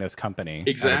recapping this company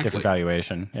exactly at a different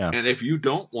valuation. Yeah. And if you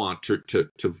don't want to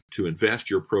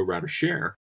invest your pro rata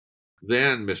share,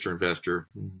 then, Mr. Investor,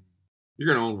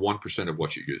 you're going to own 1% of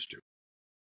what you used to.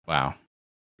 Wow.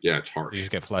 Yeah, it's harsh. You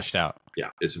just get flushed out. Yeah,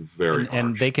 it's very harsh.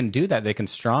 And they can do that. They can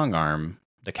strong arm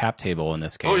the cap table in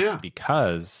this case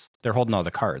because they're holding all the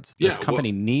cards. This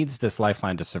company needs this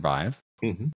lifeline to survive.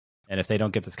 Mm-hmm. And if they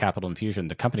don't get this capital infusion,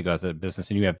 the company goes out of business,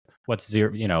 and you have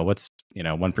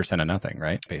 1% of nothing,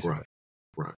 right? Basically.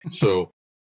 Right. So,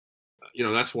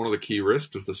 that's one of the key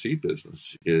risks of the seed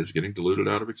business is getting diluted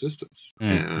out of existence.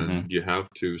 And you have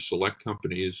to select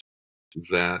companies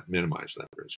that minimize that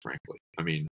risk, frankly. I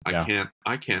mean,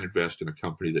 I can't invest in a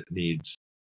company that needs,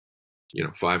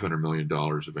 $500 million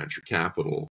of venture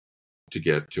capital to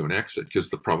get to an exit because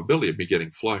the probability of me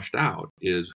getting flushed out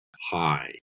is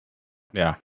high.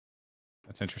 Yeah.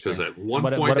 That's interesting. Because at one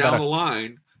point down the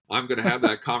line, I'm going to have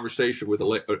that conversation with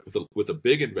a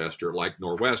big investor like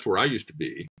Norwest, where I used to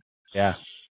be. Yeah.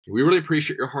 We really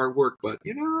appreciate your hard work, but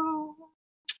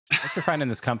thanks for finding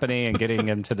this company and getting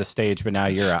them to the stage, but now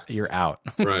you're out.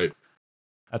 Right.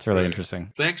 That's really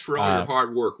interesting. Thanks for all your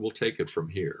hard work. We'll take it from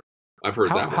here. I've heard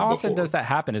that one before. How often does that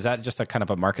happen? Is that just a kind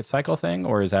of a market cycle thing,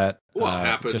 or is that it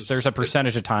happens? Just there's a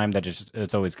percentage of time that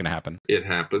it's always going to happen? It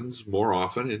happens more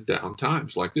often in down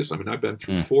times like this. I mean, I've been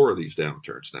through 4 of these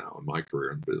downturns now in my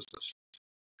career in business,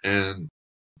 and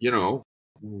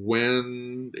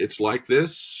when it's like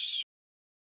this,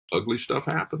 ugly stuff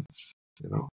happens, you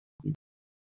know.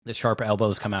 The sharp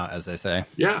elbows come out, as they say.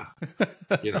 Yeah,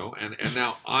 you know, and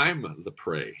now I'm the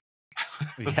prey,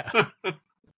 Yeah.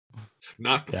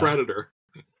 not the predator.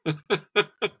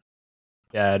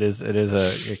 Yeah,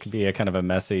 it can be a kind of a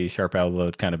messy, sharp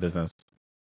elbowed kind of business.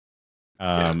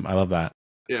 I love that.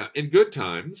 Yeah, in good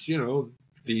times, you know,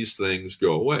 these things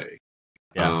go away.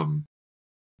 Yeah.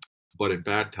 But in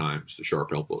bad times, the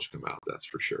sharp elbows come out. That's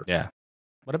for sure. Yeah.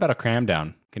 What about a cram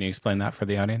down? Can you explain that for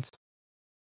the audience?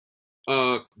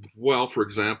 Well, for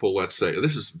example, let's say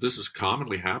this has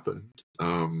commonly happened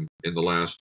in the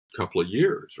last couple of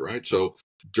years, right? So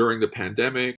during the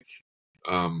pandemic,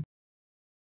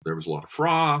 there was a lot of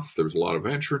froth. There was a lot of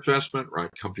venture investment, right?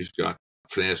 Companies got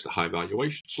financed at high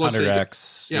valuations. So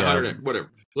 100x. Yeah, 100x,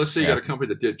 whatever. Let's say you got a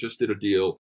company that just did a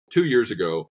deal 2 years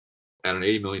ago at an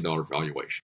 $80 million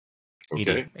valuation.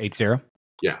 Okay. 80.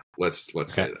 Yeah, let's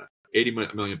say that. 80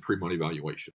 million pre-money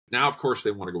valuation. Now, of course,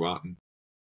 they want to go out and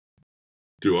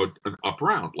do an up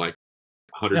round, like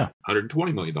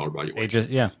 $120 million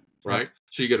valuation. Right?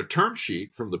 So you get a term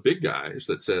sheet from the big guys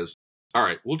that says, all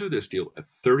right, we'll do this deal at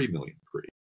 30 million pre.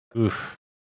 Oof.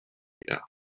 Yeah.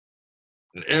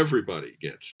 And everybody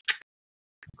gets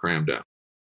crammed out.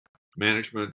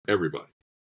 Management, everybody.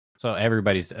 So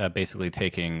everybody's basically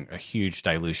taking a huge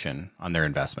dilution on their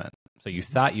investment. So you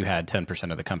thought you had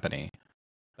 10% of the company,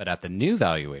 but at the new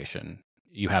valuation,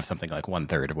 you have something like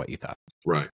 1/3 of what you thought.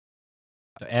 Right.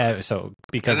 So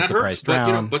because and it's a price down,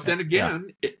 you know, but then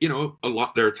again, you know,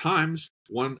 there are times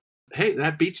when, hey,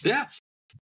 that beats death.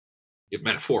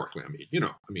 Metaphorically, I mean, you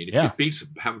know, it beats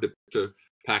having to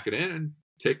pack it in and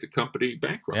take the company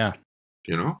bankrupt. Yeah.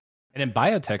 You know? And in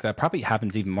biotech, that probably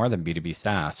happens even more than B2B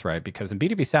SaaS, right? Because in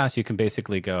B2B SaaS, you can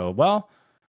basically go, well,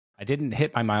 I didn't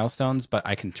hit my milestones, but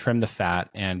I can trim the fat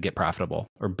and get profitable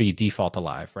or be default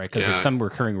alive, right? Because there's some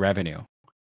recurring revenue.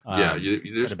 But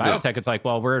in biotech, it's like,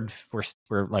 well, we're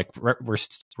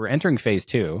entering phase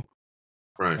 2,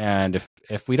 right? And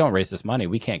if we don't raise this money,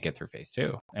 we can't get through phase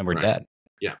 2, and we're dead.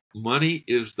 Yeah, money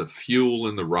is the fuel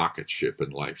in the rocket ship in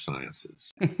life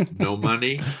sciences. No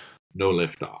money, no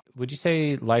liftoff. Would you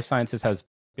say life sciences has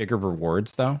bigger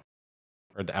rewards though?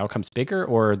 Are the outcomes bigger,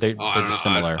 or they're just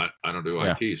similar? I don't do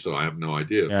IT, so I have no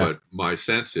idea. Yeah. But my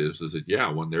sense is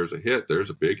that when there's a hit, there's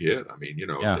a big hit. I mean, you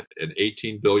know, an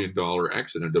 $18 billion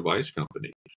exit in a device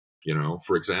company. You know,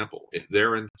 for example, if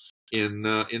they're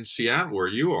in Seattle where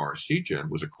you are, CGen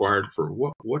was acquired for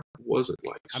what was it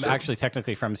like? I'm actually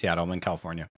technically from Seattle. I'm in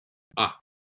California. Ah,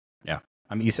 yeah,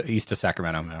 I'm east of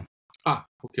Sacramento now. Ah,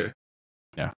 okay.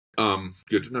 Yeah.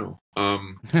 Good to know.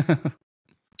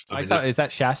 Is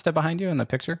that Shasta behind you in the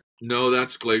picture? No,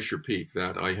 that's Glacier Peak.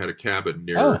 That I had a cabin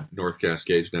near North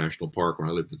Cascades National Park when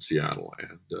I lived in Seattle,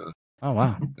 and oh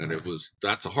wow, and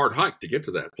that's a hard hike to get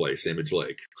to that place, Image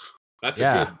Lake. That's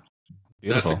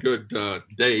beautiful. a good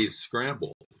day's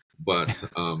scramble, but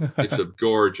it's a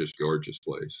gorgeous, gorgeous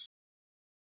place.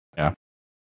 Yeah.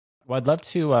 Well, I'd love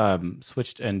to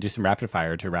switch and do some rapid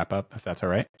fire to wrap up, if that's all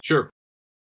right. Sure.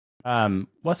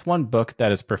 What's one book that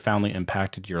has profoundly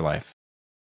impacted your life?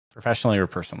 Professionally or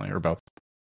personally, or both?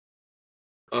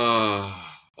 A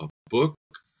book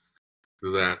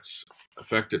that's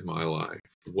affected my life.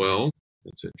 Well,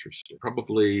 that's interesting.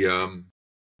 Probably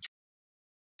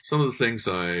some of the things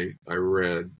I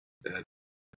read at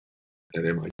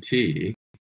MIT,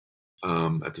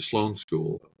 at the Sloan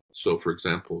School. So, for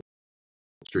example,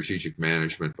 Strategic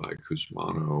Management by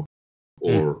Cusmano,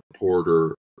 or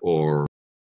Porter, or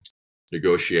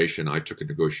Negotiation. I took a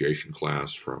negotiation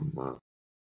class from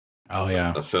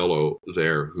a fellow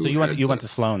there who. So you went to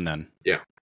Sloan then? Yeah.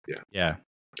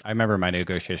 I remember my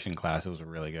negotiation class. It was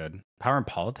really good. Power and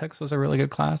Politics was a really good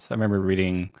class. I remember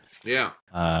reading.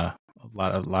 A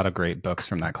lot of great books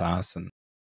from that class, and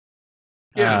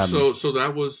so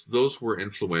those were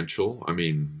influential. I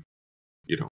mean,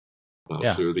 you know,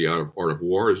 so the Art of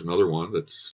War is another one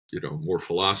that's, you know, more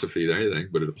philosophy than anything,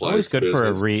 but it applies. Always good to for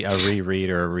a reread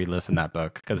or a re-listen that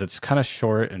book, because it's kind of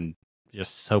short and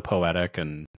just so poetic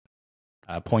and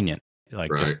poignant,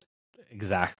 like just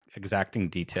exacting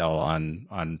detail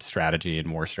on strategy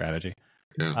and war strategy.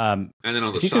 Yeah. And then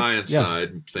on the science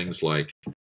side, things like,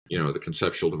 you know, the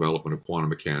conceptual development of quantum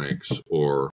mechanics,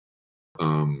 or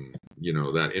you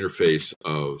know, that interface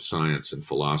of science and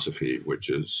philosophy, which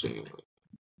is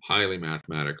highly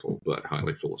mathematical but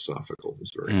highly philosophical,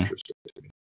 is very interesting to me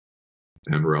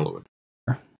and relevant.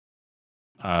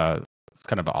 It's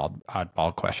kind of an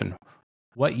oddball question.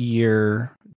 What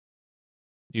year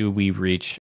do we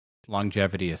reach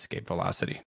longevity escape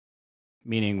velocity?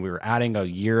 Meaning we were adding a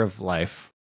year of life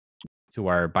to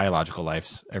our biological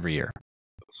lives every year?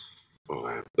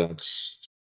 Oh, that's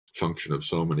function of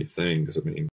so many things. I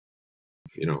mean,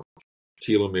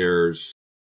 telomeres,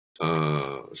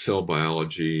 cell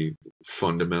biology,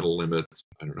 fundamental limits.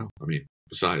 I don't know. I mean,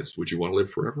 besides, would you want to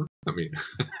live forever? I mean,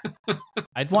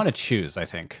 I'd want to choose, I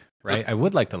think, right? I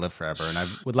would like to live forever, and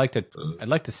I'd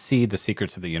like to see the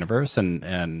secrets of the universe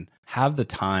and have the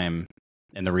time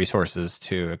and the resources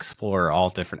to explore all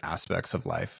different aspects of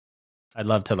life. I'd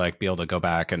love to be able to go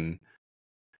back and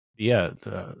be a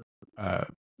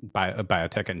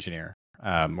biotech engineer,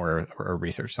 or a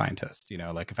research scientist.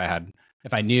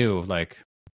 If I knew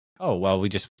oh, well, we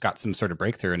just got some sort of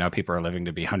breakthrough and now people are living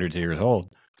to be hundreds of years old.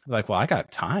 Well, I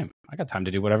got time. I got time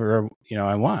to do whatever,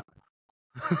 I want.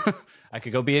 I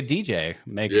could go be a DJ,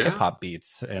 make hip hop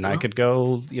beats, and I could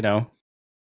go,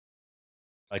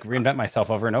 reinvent myself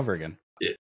over and over again.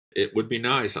 It would be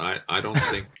nice. I don't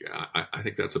think, I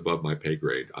think that's above my pay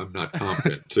grade. I'm not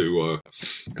competent to,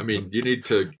 I mean, you need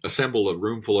to assemble a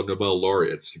room full of Nobel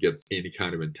laureates to get any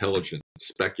kind of intelligent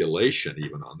speculation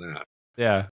even on that.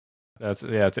 Yeah. It's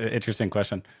an interesting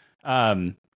question.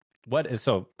 So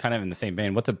kind of in the same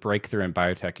vein, what's a breakthrough in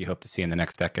biotech you hope to see in the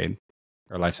next decade,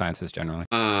 or life sciences generally?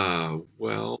 Well,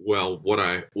 what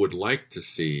I would like to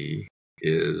see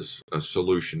is a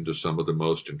solution to some of the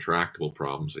most intractable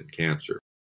problems in cancer.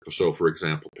 So, for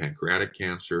example, pancreatic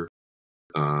cancer,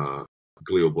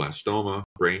 glioblastoma,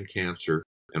 brain cancer,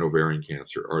 and ovarian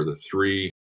cancer are the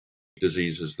three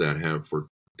diseases that have for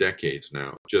decades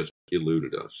now just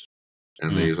eluded us.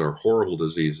 And these are horrible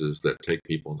diseases that take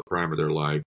people in the prime of their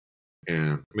life.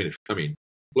 And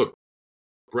look,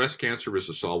 breast cancer is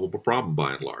a solvable problem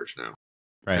by and large now.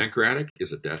 Right. Pancreatic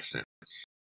is a death sentence.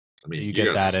 I mean, you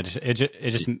get that it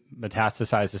just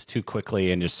metastasizes too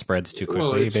quickly and just spreads too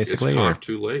quickly, basically. It's caught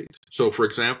too late. So, for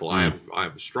example, I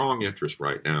have a strong interest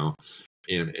right now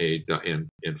in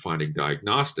finding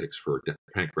diagnostics for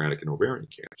pancreatic and ovarian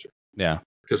cancer. Yeah,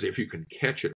 because if you can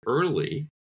catch it early,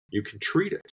 you can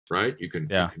treat it. Right? You can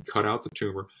cut out the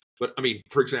tumor. But I mean,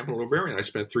 for example, in ovarian, I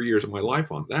spent 3 years of my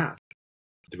life on that,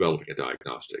 developing a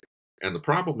diagnostic. And the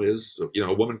problem is,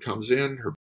 a woman comes in,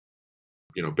 her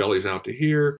belly's out to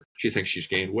here. She thinks she's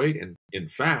gained weight. And in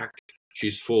fact,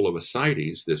 she's full of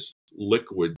ascites, this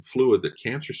liquid fluid that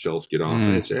cancer cells get off,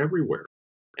 and it's everywhere.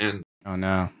 And oh,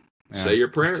 no. Say your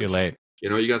prayers. It's too late.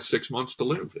 You got 6 months to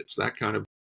live. It's that kind of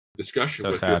discussion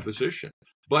with your physician.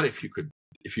 But if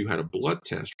you had a blood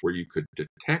test where you could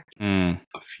detect a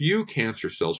few cancer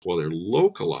cells while they're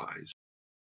localized,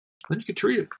 then you could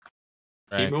treat it.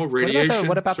 Right. Chemo, radiation.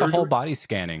 What about surgery? The whole body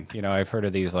scanning? I've heard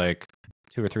of these $2,000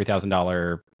 or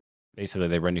 $3,000. Basically,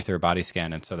 they run you through a body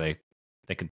scan, and so they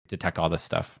could detect all this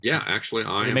stuff. Yeah, actually,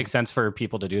 Does it make sense for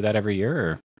people to do that every year?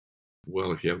 Or?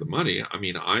 Well, if you have the money, I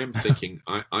mean, I am thinking,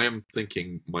 I am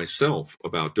thinking myself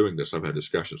about doing this. I've had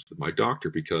discussions with my doctor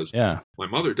because my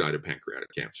mother died of pancreatic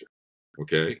cancer.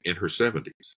 Okay, in her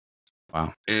 70s.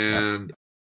 Wow. And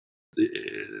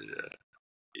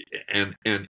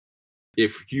and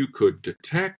if you could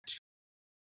detect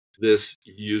this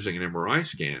using an MRI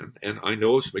scan, and I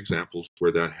know some examples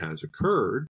where that has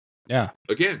occurred. Yeah.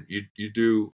 Again, you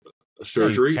do a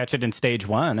surgery, you catch it in stage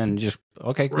 1, and just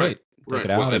great. Take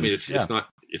it out. Well, I mean,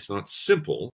 it's not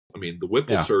simple. I mean, the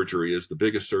Whipple surgery is the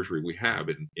biggest surgery we have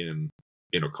in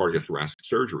cardiothoracic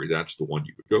surgery. That's the one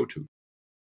you would go to,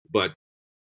 but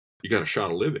you got a shot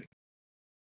of living.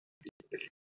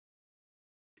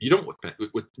 You don't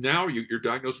now you're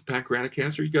diagnosed with pancreatic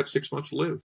cancer. You got 6 months to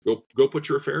live. Go put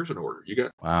your affairs in order. You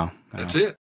got That's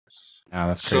it. Wow,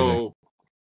 that's crazy. So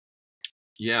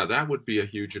yeah, that would be a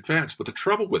huge advance. But the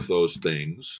trouble with those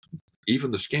things,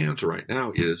 even the scans right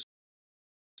now, is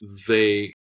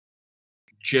they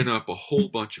gin up a whole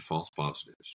bunch of false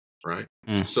positives. Right.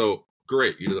 So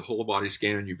great, you do the whole body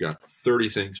scan. You've got 30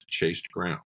 things to chase to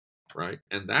ground. Right.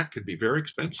 And that could be very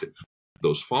expensive,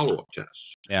 those follow-up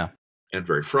tests. Yeah. And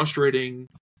very frustrating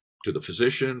to the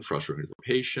physician, frustrating to the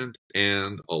patient,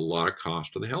 and a lot of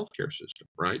cost to the healthcare system.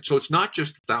 Right. So it's not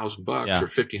just $1,000 or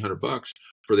 $1,500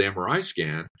 for the MRI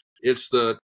scan. It's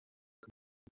the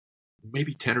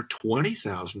maybe 10 or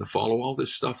 20,000 to follow all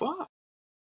this stuff up.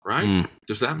 Right.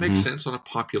 Does that make sense on a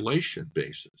population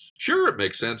basis? Sure. It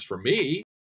makes sense for me.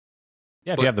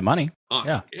 Yeah. If you have the money.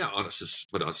 But on a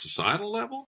societal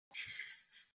level,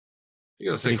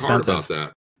 you got to think hard about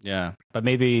that. Yeah. But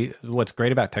maybe what's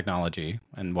great about technology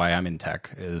and why I'm in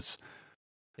tech is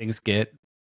things get,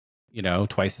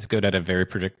 twice as good at a very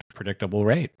predictable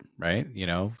rate, right?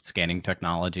 Scanning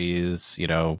technologies,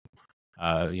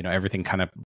 everything kind of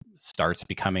starts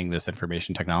becoming this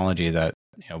information technology that,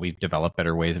 we develop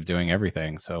better ways of doing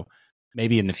everything. So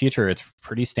maybe in the future it's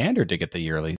pretty standard to get the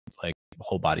yearly like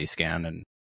whole body scan and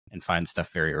find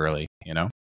stuff very early, you know?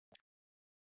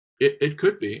 It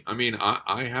could be. I mean,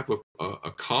 I have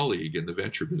a colleague in the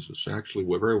venture business,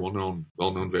 actually, a very well-known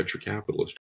venture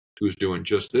capitalist who's doing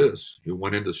just this. Who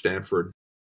went into Stanford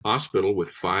Hospital with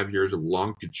 5 years of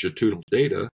longitudinal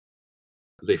data.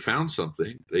 They found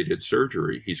something. They did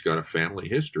surgery. He's got a family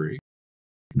history.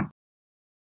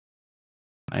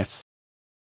 Nice.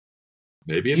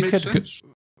 Maybe it makes sense.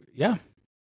 Yeah.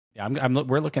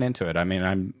 We're looking into it. I mean,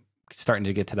 I'm starting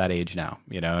to get to that age now,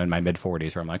 you know, in my mid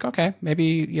 40s, where I'm like, okay,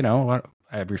 maybe, you know,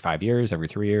 every 5 years, every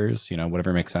 3 years, you know,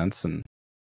 whatever makes sense. And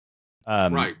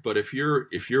right, but if you're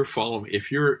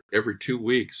every 2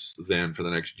 weeks, then for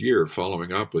the next year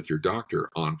following up with your doctor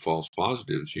on false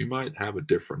positives, you might have a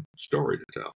different story to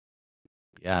tell.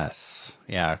 Yes,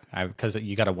 yeah, because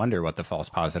you got to wonder what the false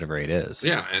positive rate is.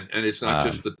 Yeah, and it's not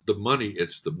just the money;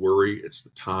 it's the worry, it's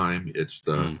the time, it's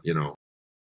the you know.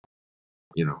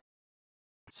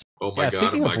 Oh my God!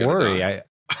 Speaking of worry, I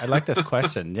like this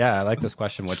question. Yeah, I like this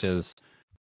question, which is,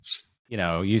 you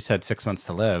know, you said 6 months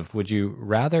to live. Would you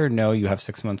rather know you have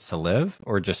 6 months to live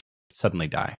or just suddenly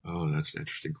die? Oh, that's an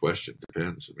interesting question.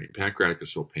 Depends. I mean, pancreatic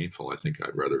is so painful. I think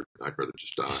I'd rather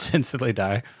just die. Just instantly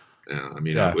die. Yeah, I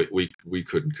mean, we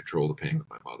couldn't control the pain with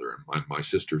my mother, and my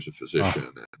sister's a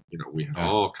physician, and you know, we had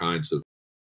all kinds of,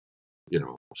 you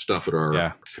know, stuff at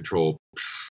our control.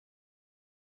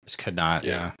 Just could not.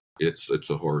 Yeah. It's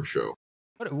a horror show.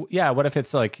 What if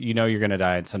it's like, you know, you're going to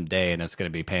die someday and it's going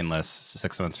to be painless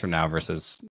 6 months from now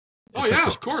versus?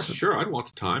 Of course, sure. I'd want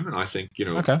the time, and I think, you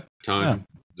know, the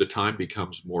time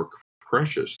becomes more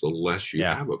precious the less you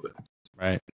have of it.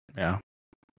 Right. Yeah.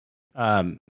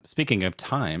 Speaking of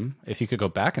time, if you could go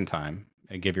back in time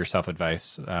and give yourself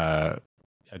advice to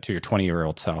your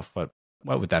 20-year-old self, what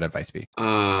would that advice be?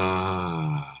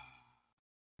 Your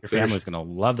family's going to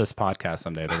love this podcast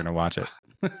someday. They're going to watch it.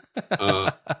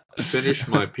 Finished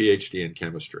my PhD in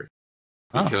chemistry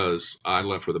because I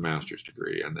left with a master's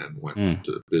degree and then went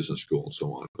to business school and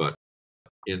so on. But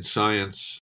in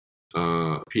science,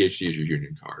 PhD is your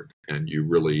union card, and you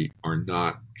really are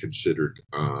not considered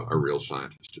a real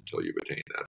scientist until you've attained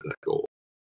that goal.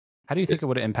 How do you think it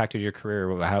would have impacted your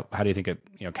career? How do you think it,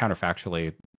 you know,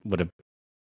 counterfactually would have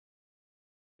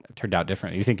turned out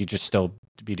different? You think you'd just still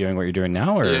be doing what you're doing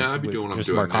now, or I'd be doing what I'm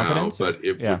doing more confidence, now, but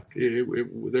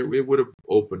it would have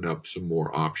opened up some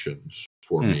more options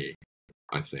for me,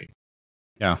 I think.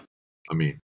 Yeah. I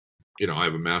mean, you know, I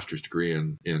have a master's degree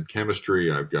in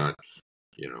chemistry. I've got,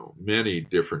 you know, many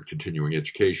different continuing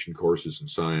education courses in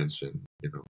science, and,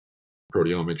 you know,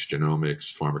 proteomics,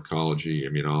 genomics, pharmacology,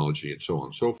 immunology, and so on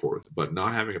and so forth. But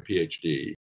not having a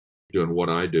PhD, doing what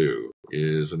I do,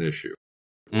 is an issue.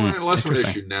 Well, less of an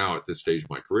issue now at this stage of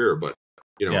my career, but,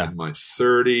 you know, in my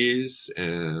 30s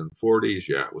and 40s,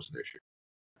 it was an issue.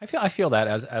 I feel that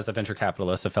as a venture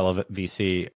capitalist, a fellow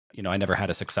VC, you know, I never had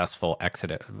a successful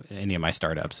exit in any of my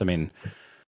startups. I mean,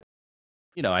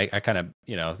 you know, I kind of,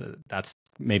 you know, that's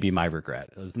maybe my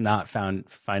regret, is not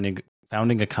founding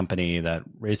a company that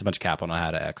raised a bunch of capital and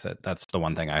had to exit. That's the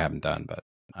one thing I haven't done, but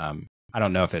I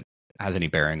don't know if it has any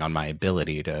bearing on my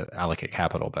ability to allocate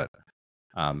capital, but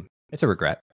it's a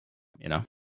regret, you know?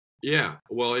 Yeah,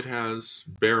 well, it has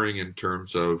bearing in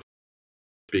terms of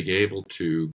being able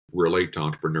to relate to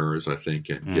entrepreneurs, I think,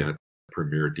 and get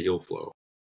premier deal flow.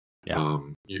 Yeah.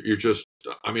 You're just,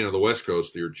 I mean, on the West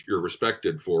Coast, you're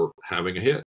respected for having a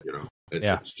hit, you know?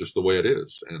 It's just the way it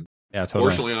is. And totally.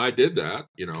 Fortunately, I did that,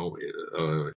 you know,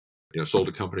 sold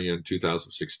a company in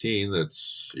 2016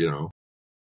 that's, you know,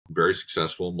 very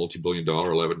successful,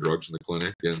 multi-billion-dollar, 11 drugs in the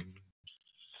clinic. And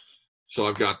so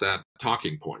I've got that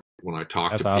talking point. When I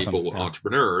talk to people,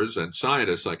 entrepreneurs and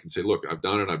scientists, I can say, look, I've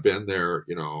done it. I've been there,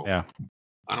 you know. Yeah.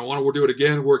 I don't want to do it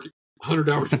again, work 100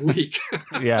 hours a week.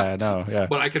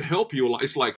 But I can help you.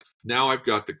 It's like, now I've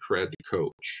got the cred to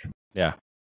coach. Yeah.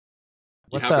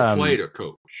 You have to play to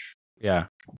coach. Yeah.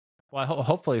 Well,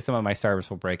 hopefully some of my startups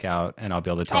will break out and I'll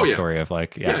be able to tell a story of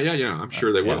like, I'm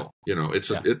sure they will. You know, it's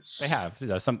they have, you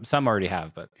know, some already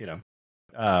have, but you know,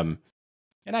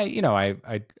 and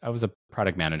I was a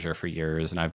product manager for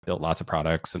years, and I've built lots of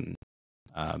products, and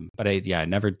but I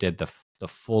never did the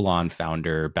full on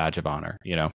founder badge of honor.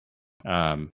 You know,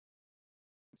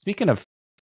 speaking of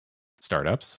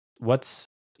startups, let's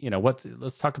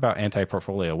talk about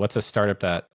anti-portfolio. What's a startup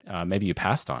that maybe you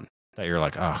passed on that you're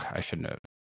like, oh, I shouldn't have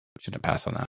passed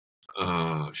on that?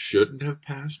 Shouldn't have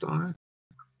passed on it.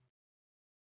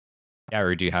 Yeah,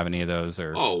 or do you have any of those?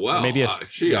 Or maybe not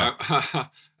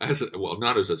as a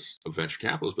venture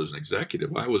capitalist, but as an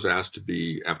executive, I was asked to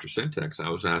be, after Syntex, I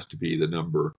was asked to be the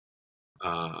number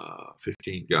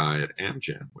 15 guy at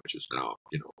Amgen, which is now,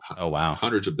 Oh, wow.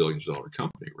 hundreds of billions of dollar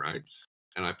company, right?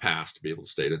 And I passed to be able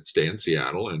to stay in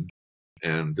Seattle and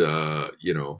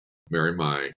marry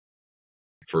my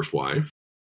first wife,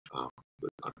 that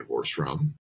I'm divorced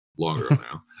from long ago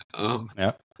now.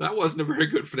 Yep. That wasn't a very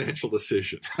good financial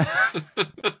decision.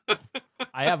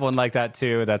 I have one like that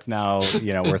too. That's now,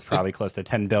 worth probably close to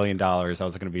 $10 billion. I was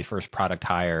going to be first product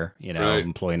hire, Right.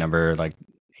 employee number like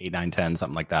 8, 9, 10,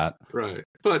 something like that. Right.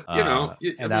 But,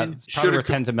 and that's probably worth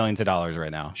tens of millions of dollars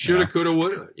right now. Shoulda, coulda,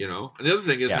 woulda, And the other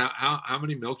thing is how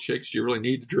many milkshakes do you really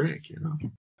need to drink,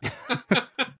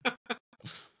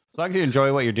 As long as you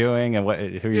enjoy what you're doing and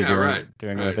who you're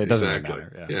doing with it, doesn't really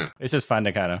matter. Yeah. It's just fun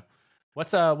to kind of.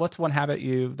 What's one habit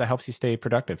that helps you stay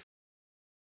productive?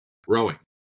 Rowing.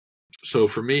 So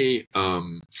for me,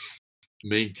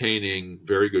 maintaining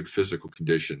very good physical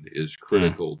condition is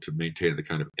critical to maintain the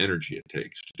kind of energy it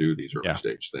takes to do these early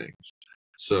stage things.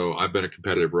 So I've been a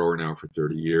competitive rower now for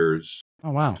 30 years.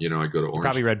 Oh, wow. I go to Orange.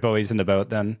 Probably read Boys in the Boat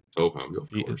then. Oh,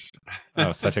 of course.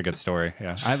 Oh, such a good story.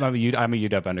 Yeah. I'm a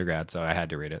UW undergrad, so I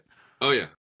had to read it. Oh, yeah.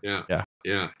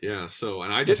 So,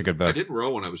 and I didn't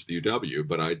row when I was at the UW,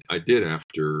 but I did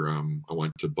after I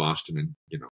went to Boston and,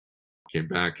 came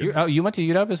back. And, you went to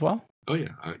UW as well? Oh,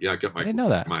 yeah. I got I didn't know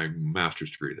that. My master's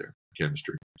degree there,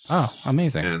 chemistry. Oh,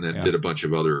 amazing. And then did a bunch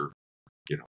of other,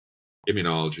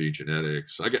 immunology,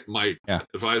 genetics. I get my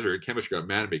advisor in chemistry got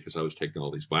mad at me because I was taking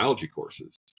all these biology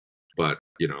courses. But,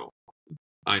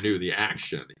 I knew the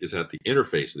action is at the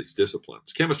interface of these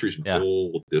disciplines. Chemistry is an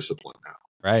old discipline now.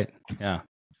 Right. Yeah.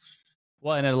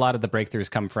 Well, and a lot of the breakthroughs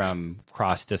come from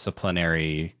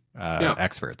cross-disciplinary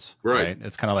experts. Right.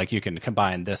 It's kind of like you can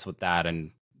combine this with that and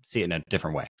see it in a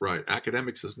different way. Right.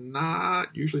 Academics is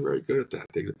not usually very good at that.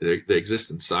 They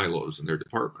exist in silos in their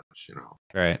departments,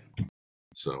 Right.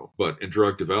 So, but in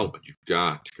drug development, you've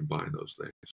got to combine those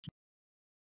things.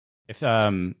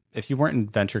 If you weren't in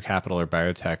venture capital or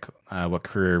biotech, what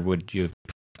career would you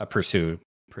have pursued?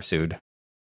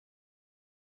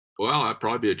 Well, I'd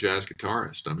probably be a jazz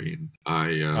guitarist. I mean, I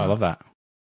love that.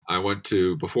 I went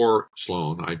before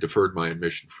Sloan, I deferred my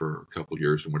admission for a couple of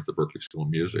years and went to the Berklee School of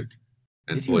Music.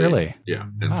 And Did you really? Yeah,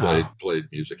 and played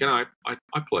music. And I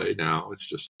play now. It's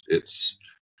just, it's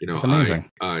amazing.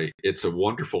 It's a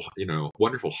wonderful,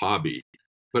 wonderful hobby,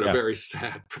 but a very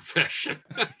sad profession.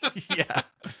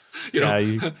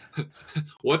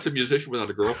 What's a musician without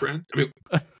a girlfriend? I mean,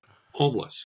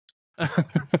 homeless.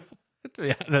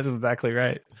 Yeah, that's exactly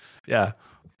right. Yeah.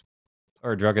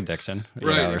 Or drug addiction,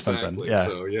 or something. Yeah.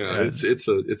 So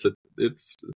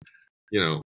it's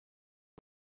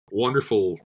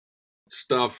wonderful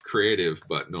stuff, creative,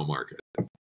 but no market.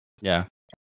 Yeah.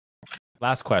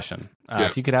 Last question.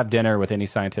 If you could have dinner with any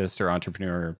scientist or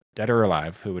entrepreneur, dead or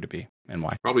alive, who would it be and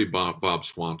why? Probably Bob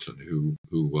Swanson, who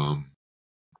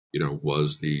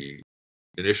was the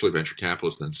initially venture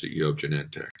capitalist, then CEO of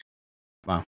Genentech.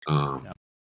 Wow.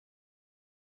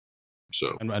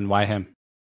 So. And why him?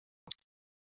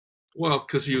 Well,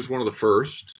 because he was one of the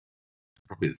first,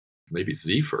 probably maybe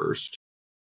the first,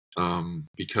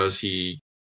 because he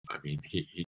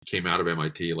came out of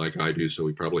MIT like I do, so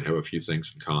we probably have a few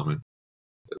things in common,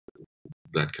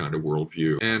 that kind of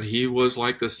worldview. And he was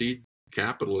like the seed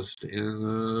capitalist in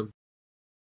a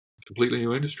completely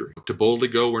new industry, to boldly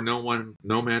go where no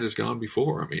man has gone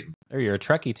before. I mean, you're a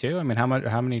Trekkie too. I mean,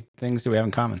 how many things do we have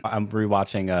in common? I'm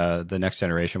rewatching The Next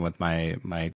Generation with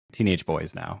my teenage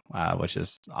boys now, which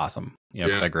is awesome.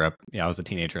 Because I grew up, I was a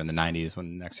teenager in the 90s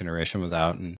when Next Generation was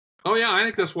out, and oh yeah, I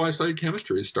think that's why I studied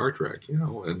chemistry, is Star Trek. And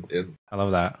I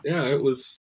love that. Yeah, it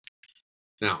was.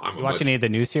 Now I'm watching any of the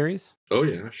new series. Oh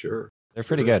yeah, sure. They're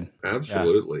pretty good.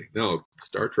 Absolutely. Yeah. No,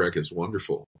 Star Trek is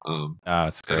wonderful.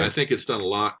 It's great. And I think it's done a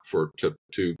lot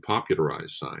to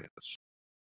popularize science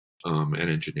and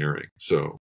engineering.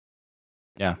 So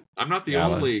yeah, I'm not the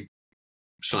only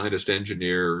scientist,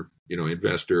 engineer,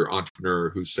 investor, entrepreneur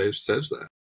who says that.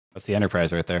 That's the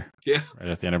Enterprise right there. Yeah. Right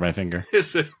at the end of my finger.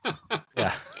 Is it?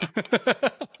 Yeah.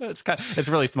 It's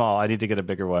really small. I need to get a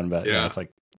bigger one, but it's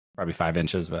like probably 5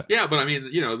 inches. But yeah, but I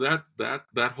mean,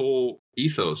 that whole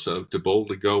ethos of to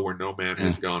boldly go where no man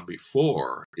has gone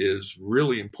before is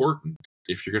really important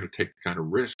if you're going to take the kind of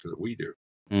risk that we do.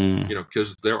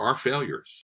 Because there are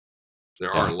failures.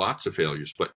 There are lots of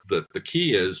failures, but the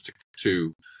key is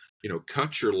to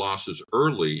cut your losses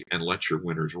early and let your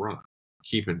winners run.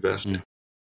 Keep investing.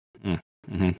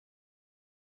 Mm-hmm.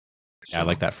 Yeah, I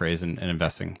like that phrase in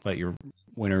investing. Let your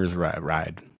winners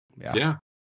ride. Yeah.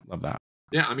 Love that.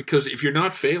 Yeah, I mean, because if you're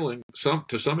not failing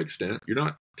to some extent, you're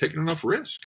not taking enough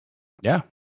risk. Yeah.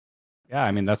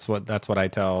 I mean, that's what I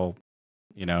tell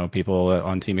people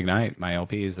on Team Ignite, my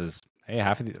LPs, is, hey,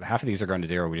 half of these are going to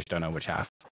zero. We just don't know which half.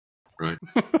 Right.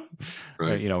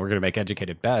 Right. You know, we're going to make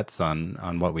educated bets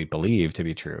on what we believe to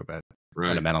be true, but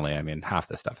fundamentally, I mean, half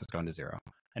the stuff is going to zero,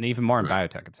 and even more in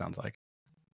biotech. It sounds like.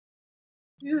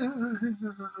 Yeah,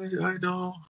 I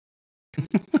know.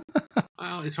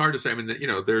 Well, it's hard to say. I mean, you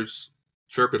know, there's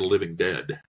a fair bit of living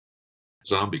dead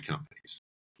zombie companies.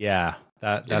 Yeah,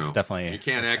 that's definitely. You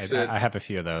can't exit. I have a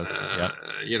few of those.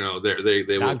 You know, they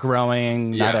not will,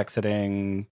 growing, not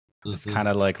exiting. Just kind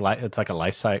of like it's like a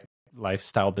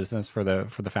lifestyle business for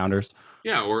the founders.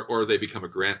 Yeah, or they become a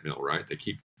grant mill, right? They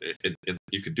keep, and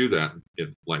you could do that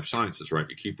in life sciences, right?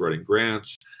 You keep writing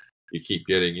grants, you keep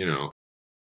getting, you know,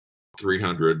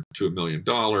 $300 to $1 million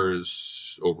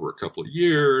over a couple of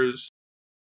years.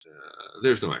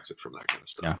 There's no exit from that kind of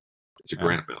stuff. Yeah. It's a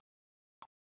grant mill.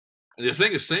 And the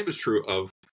thing is, same is true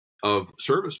of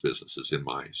service businesses in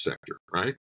my sector,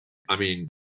 right? I mean,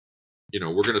 you know,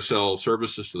 we're going to sell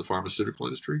services to the pharmaceutical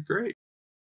industry. Great.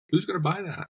 Who's going to buy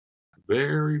that?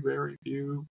 Very, very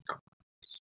few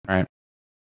companies. Right.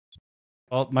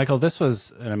 Well, Michael, this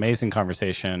was an amazing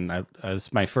conversation.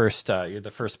 As my first, you're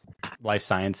the first life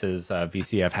sciences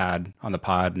VC I've had on the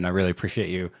pod, and I really appreciate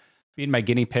you being my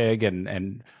guinea pig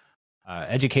and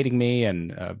educating me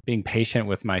and being patient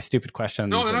with my stupid questions.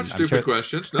 No, they're not stupid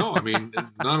questions. No, I mean,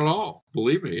 not at all.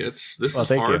 Believe me, this is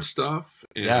hard stuff,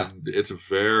 and it's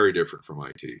very different from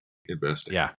IT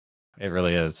investing. Yeah, it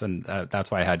really is, and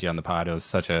that's why I had you on the pod. It was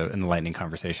such an enlightening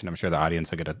conversation. I'm sure the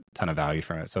audience will get a ton of value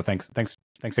from it. So thanks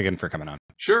again for coming on.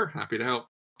 Sure, happy to help.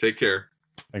 Take care.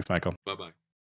 Thanks, Michael. Bye-bye.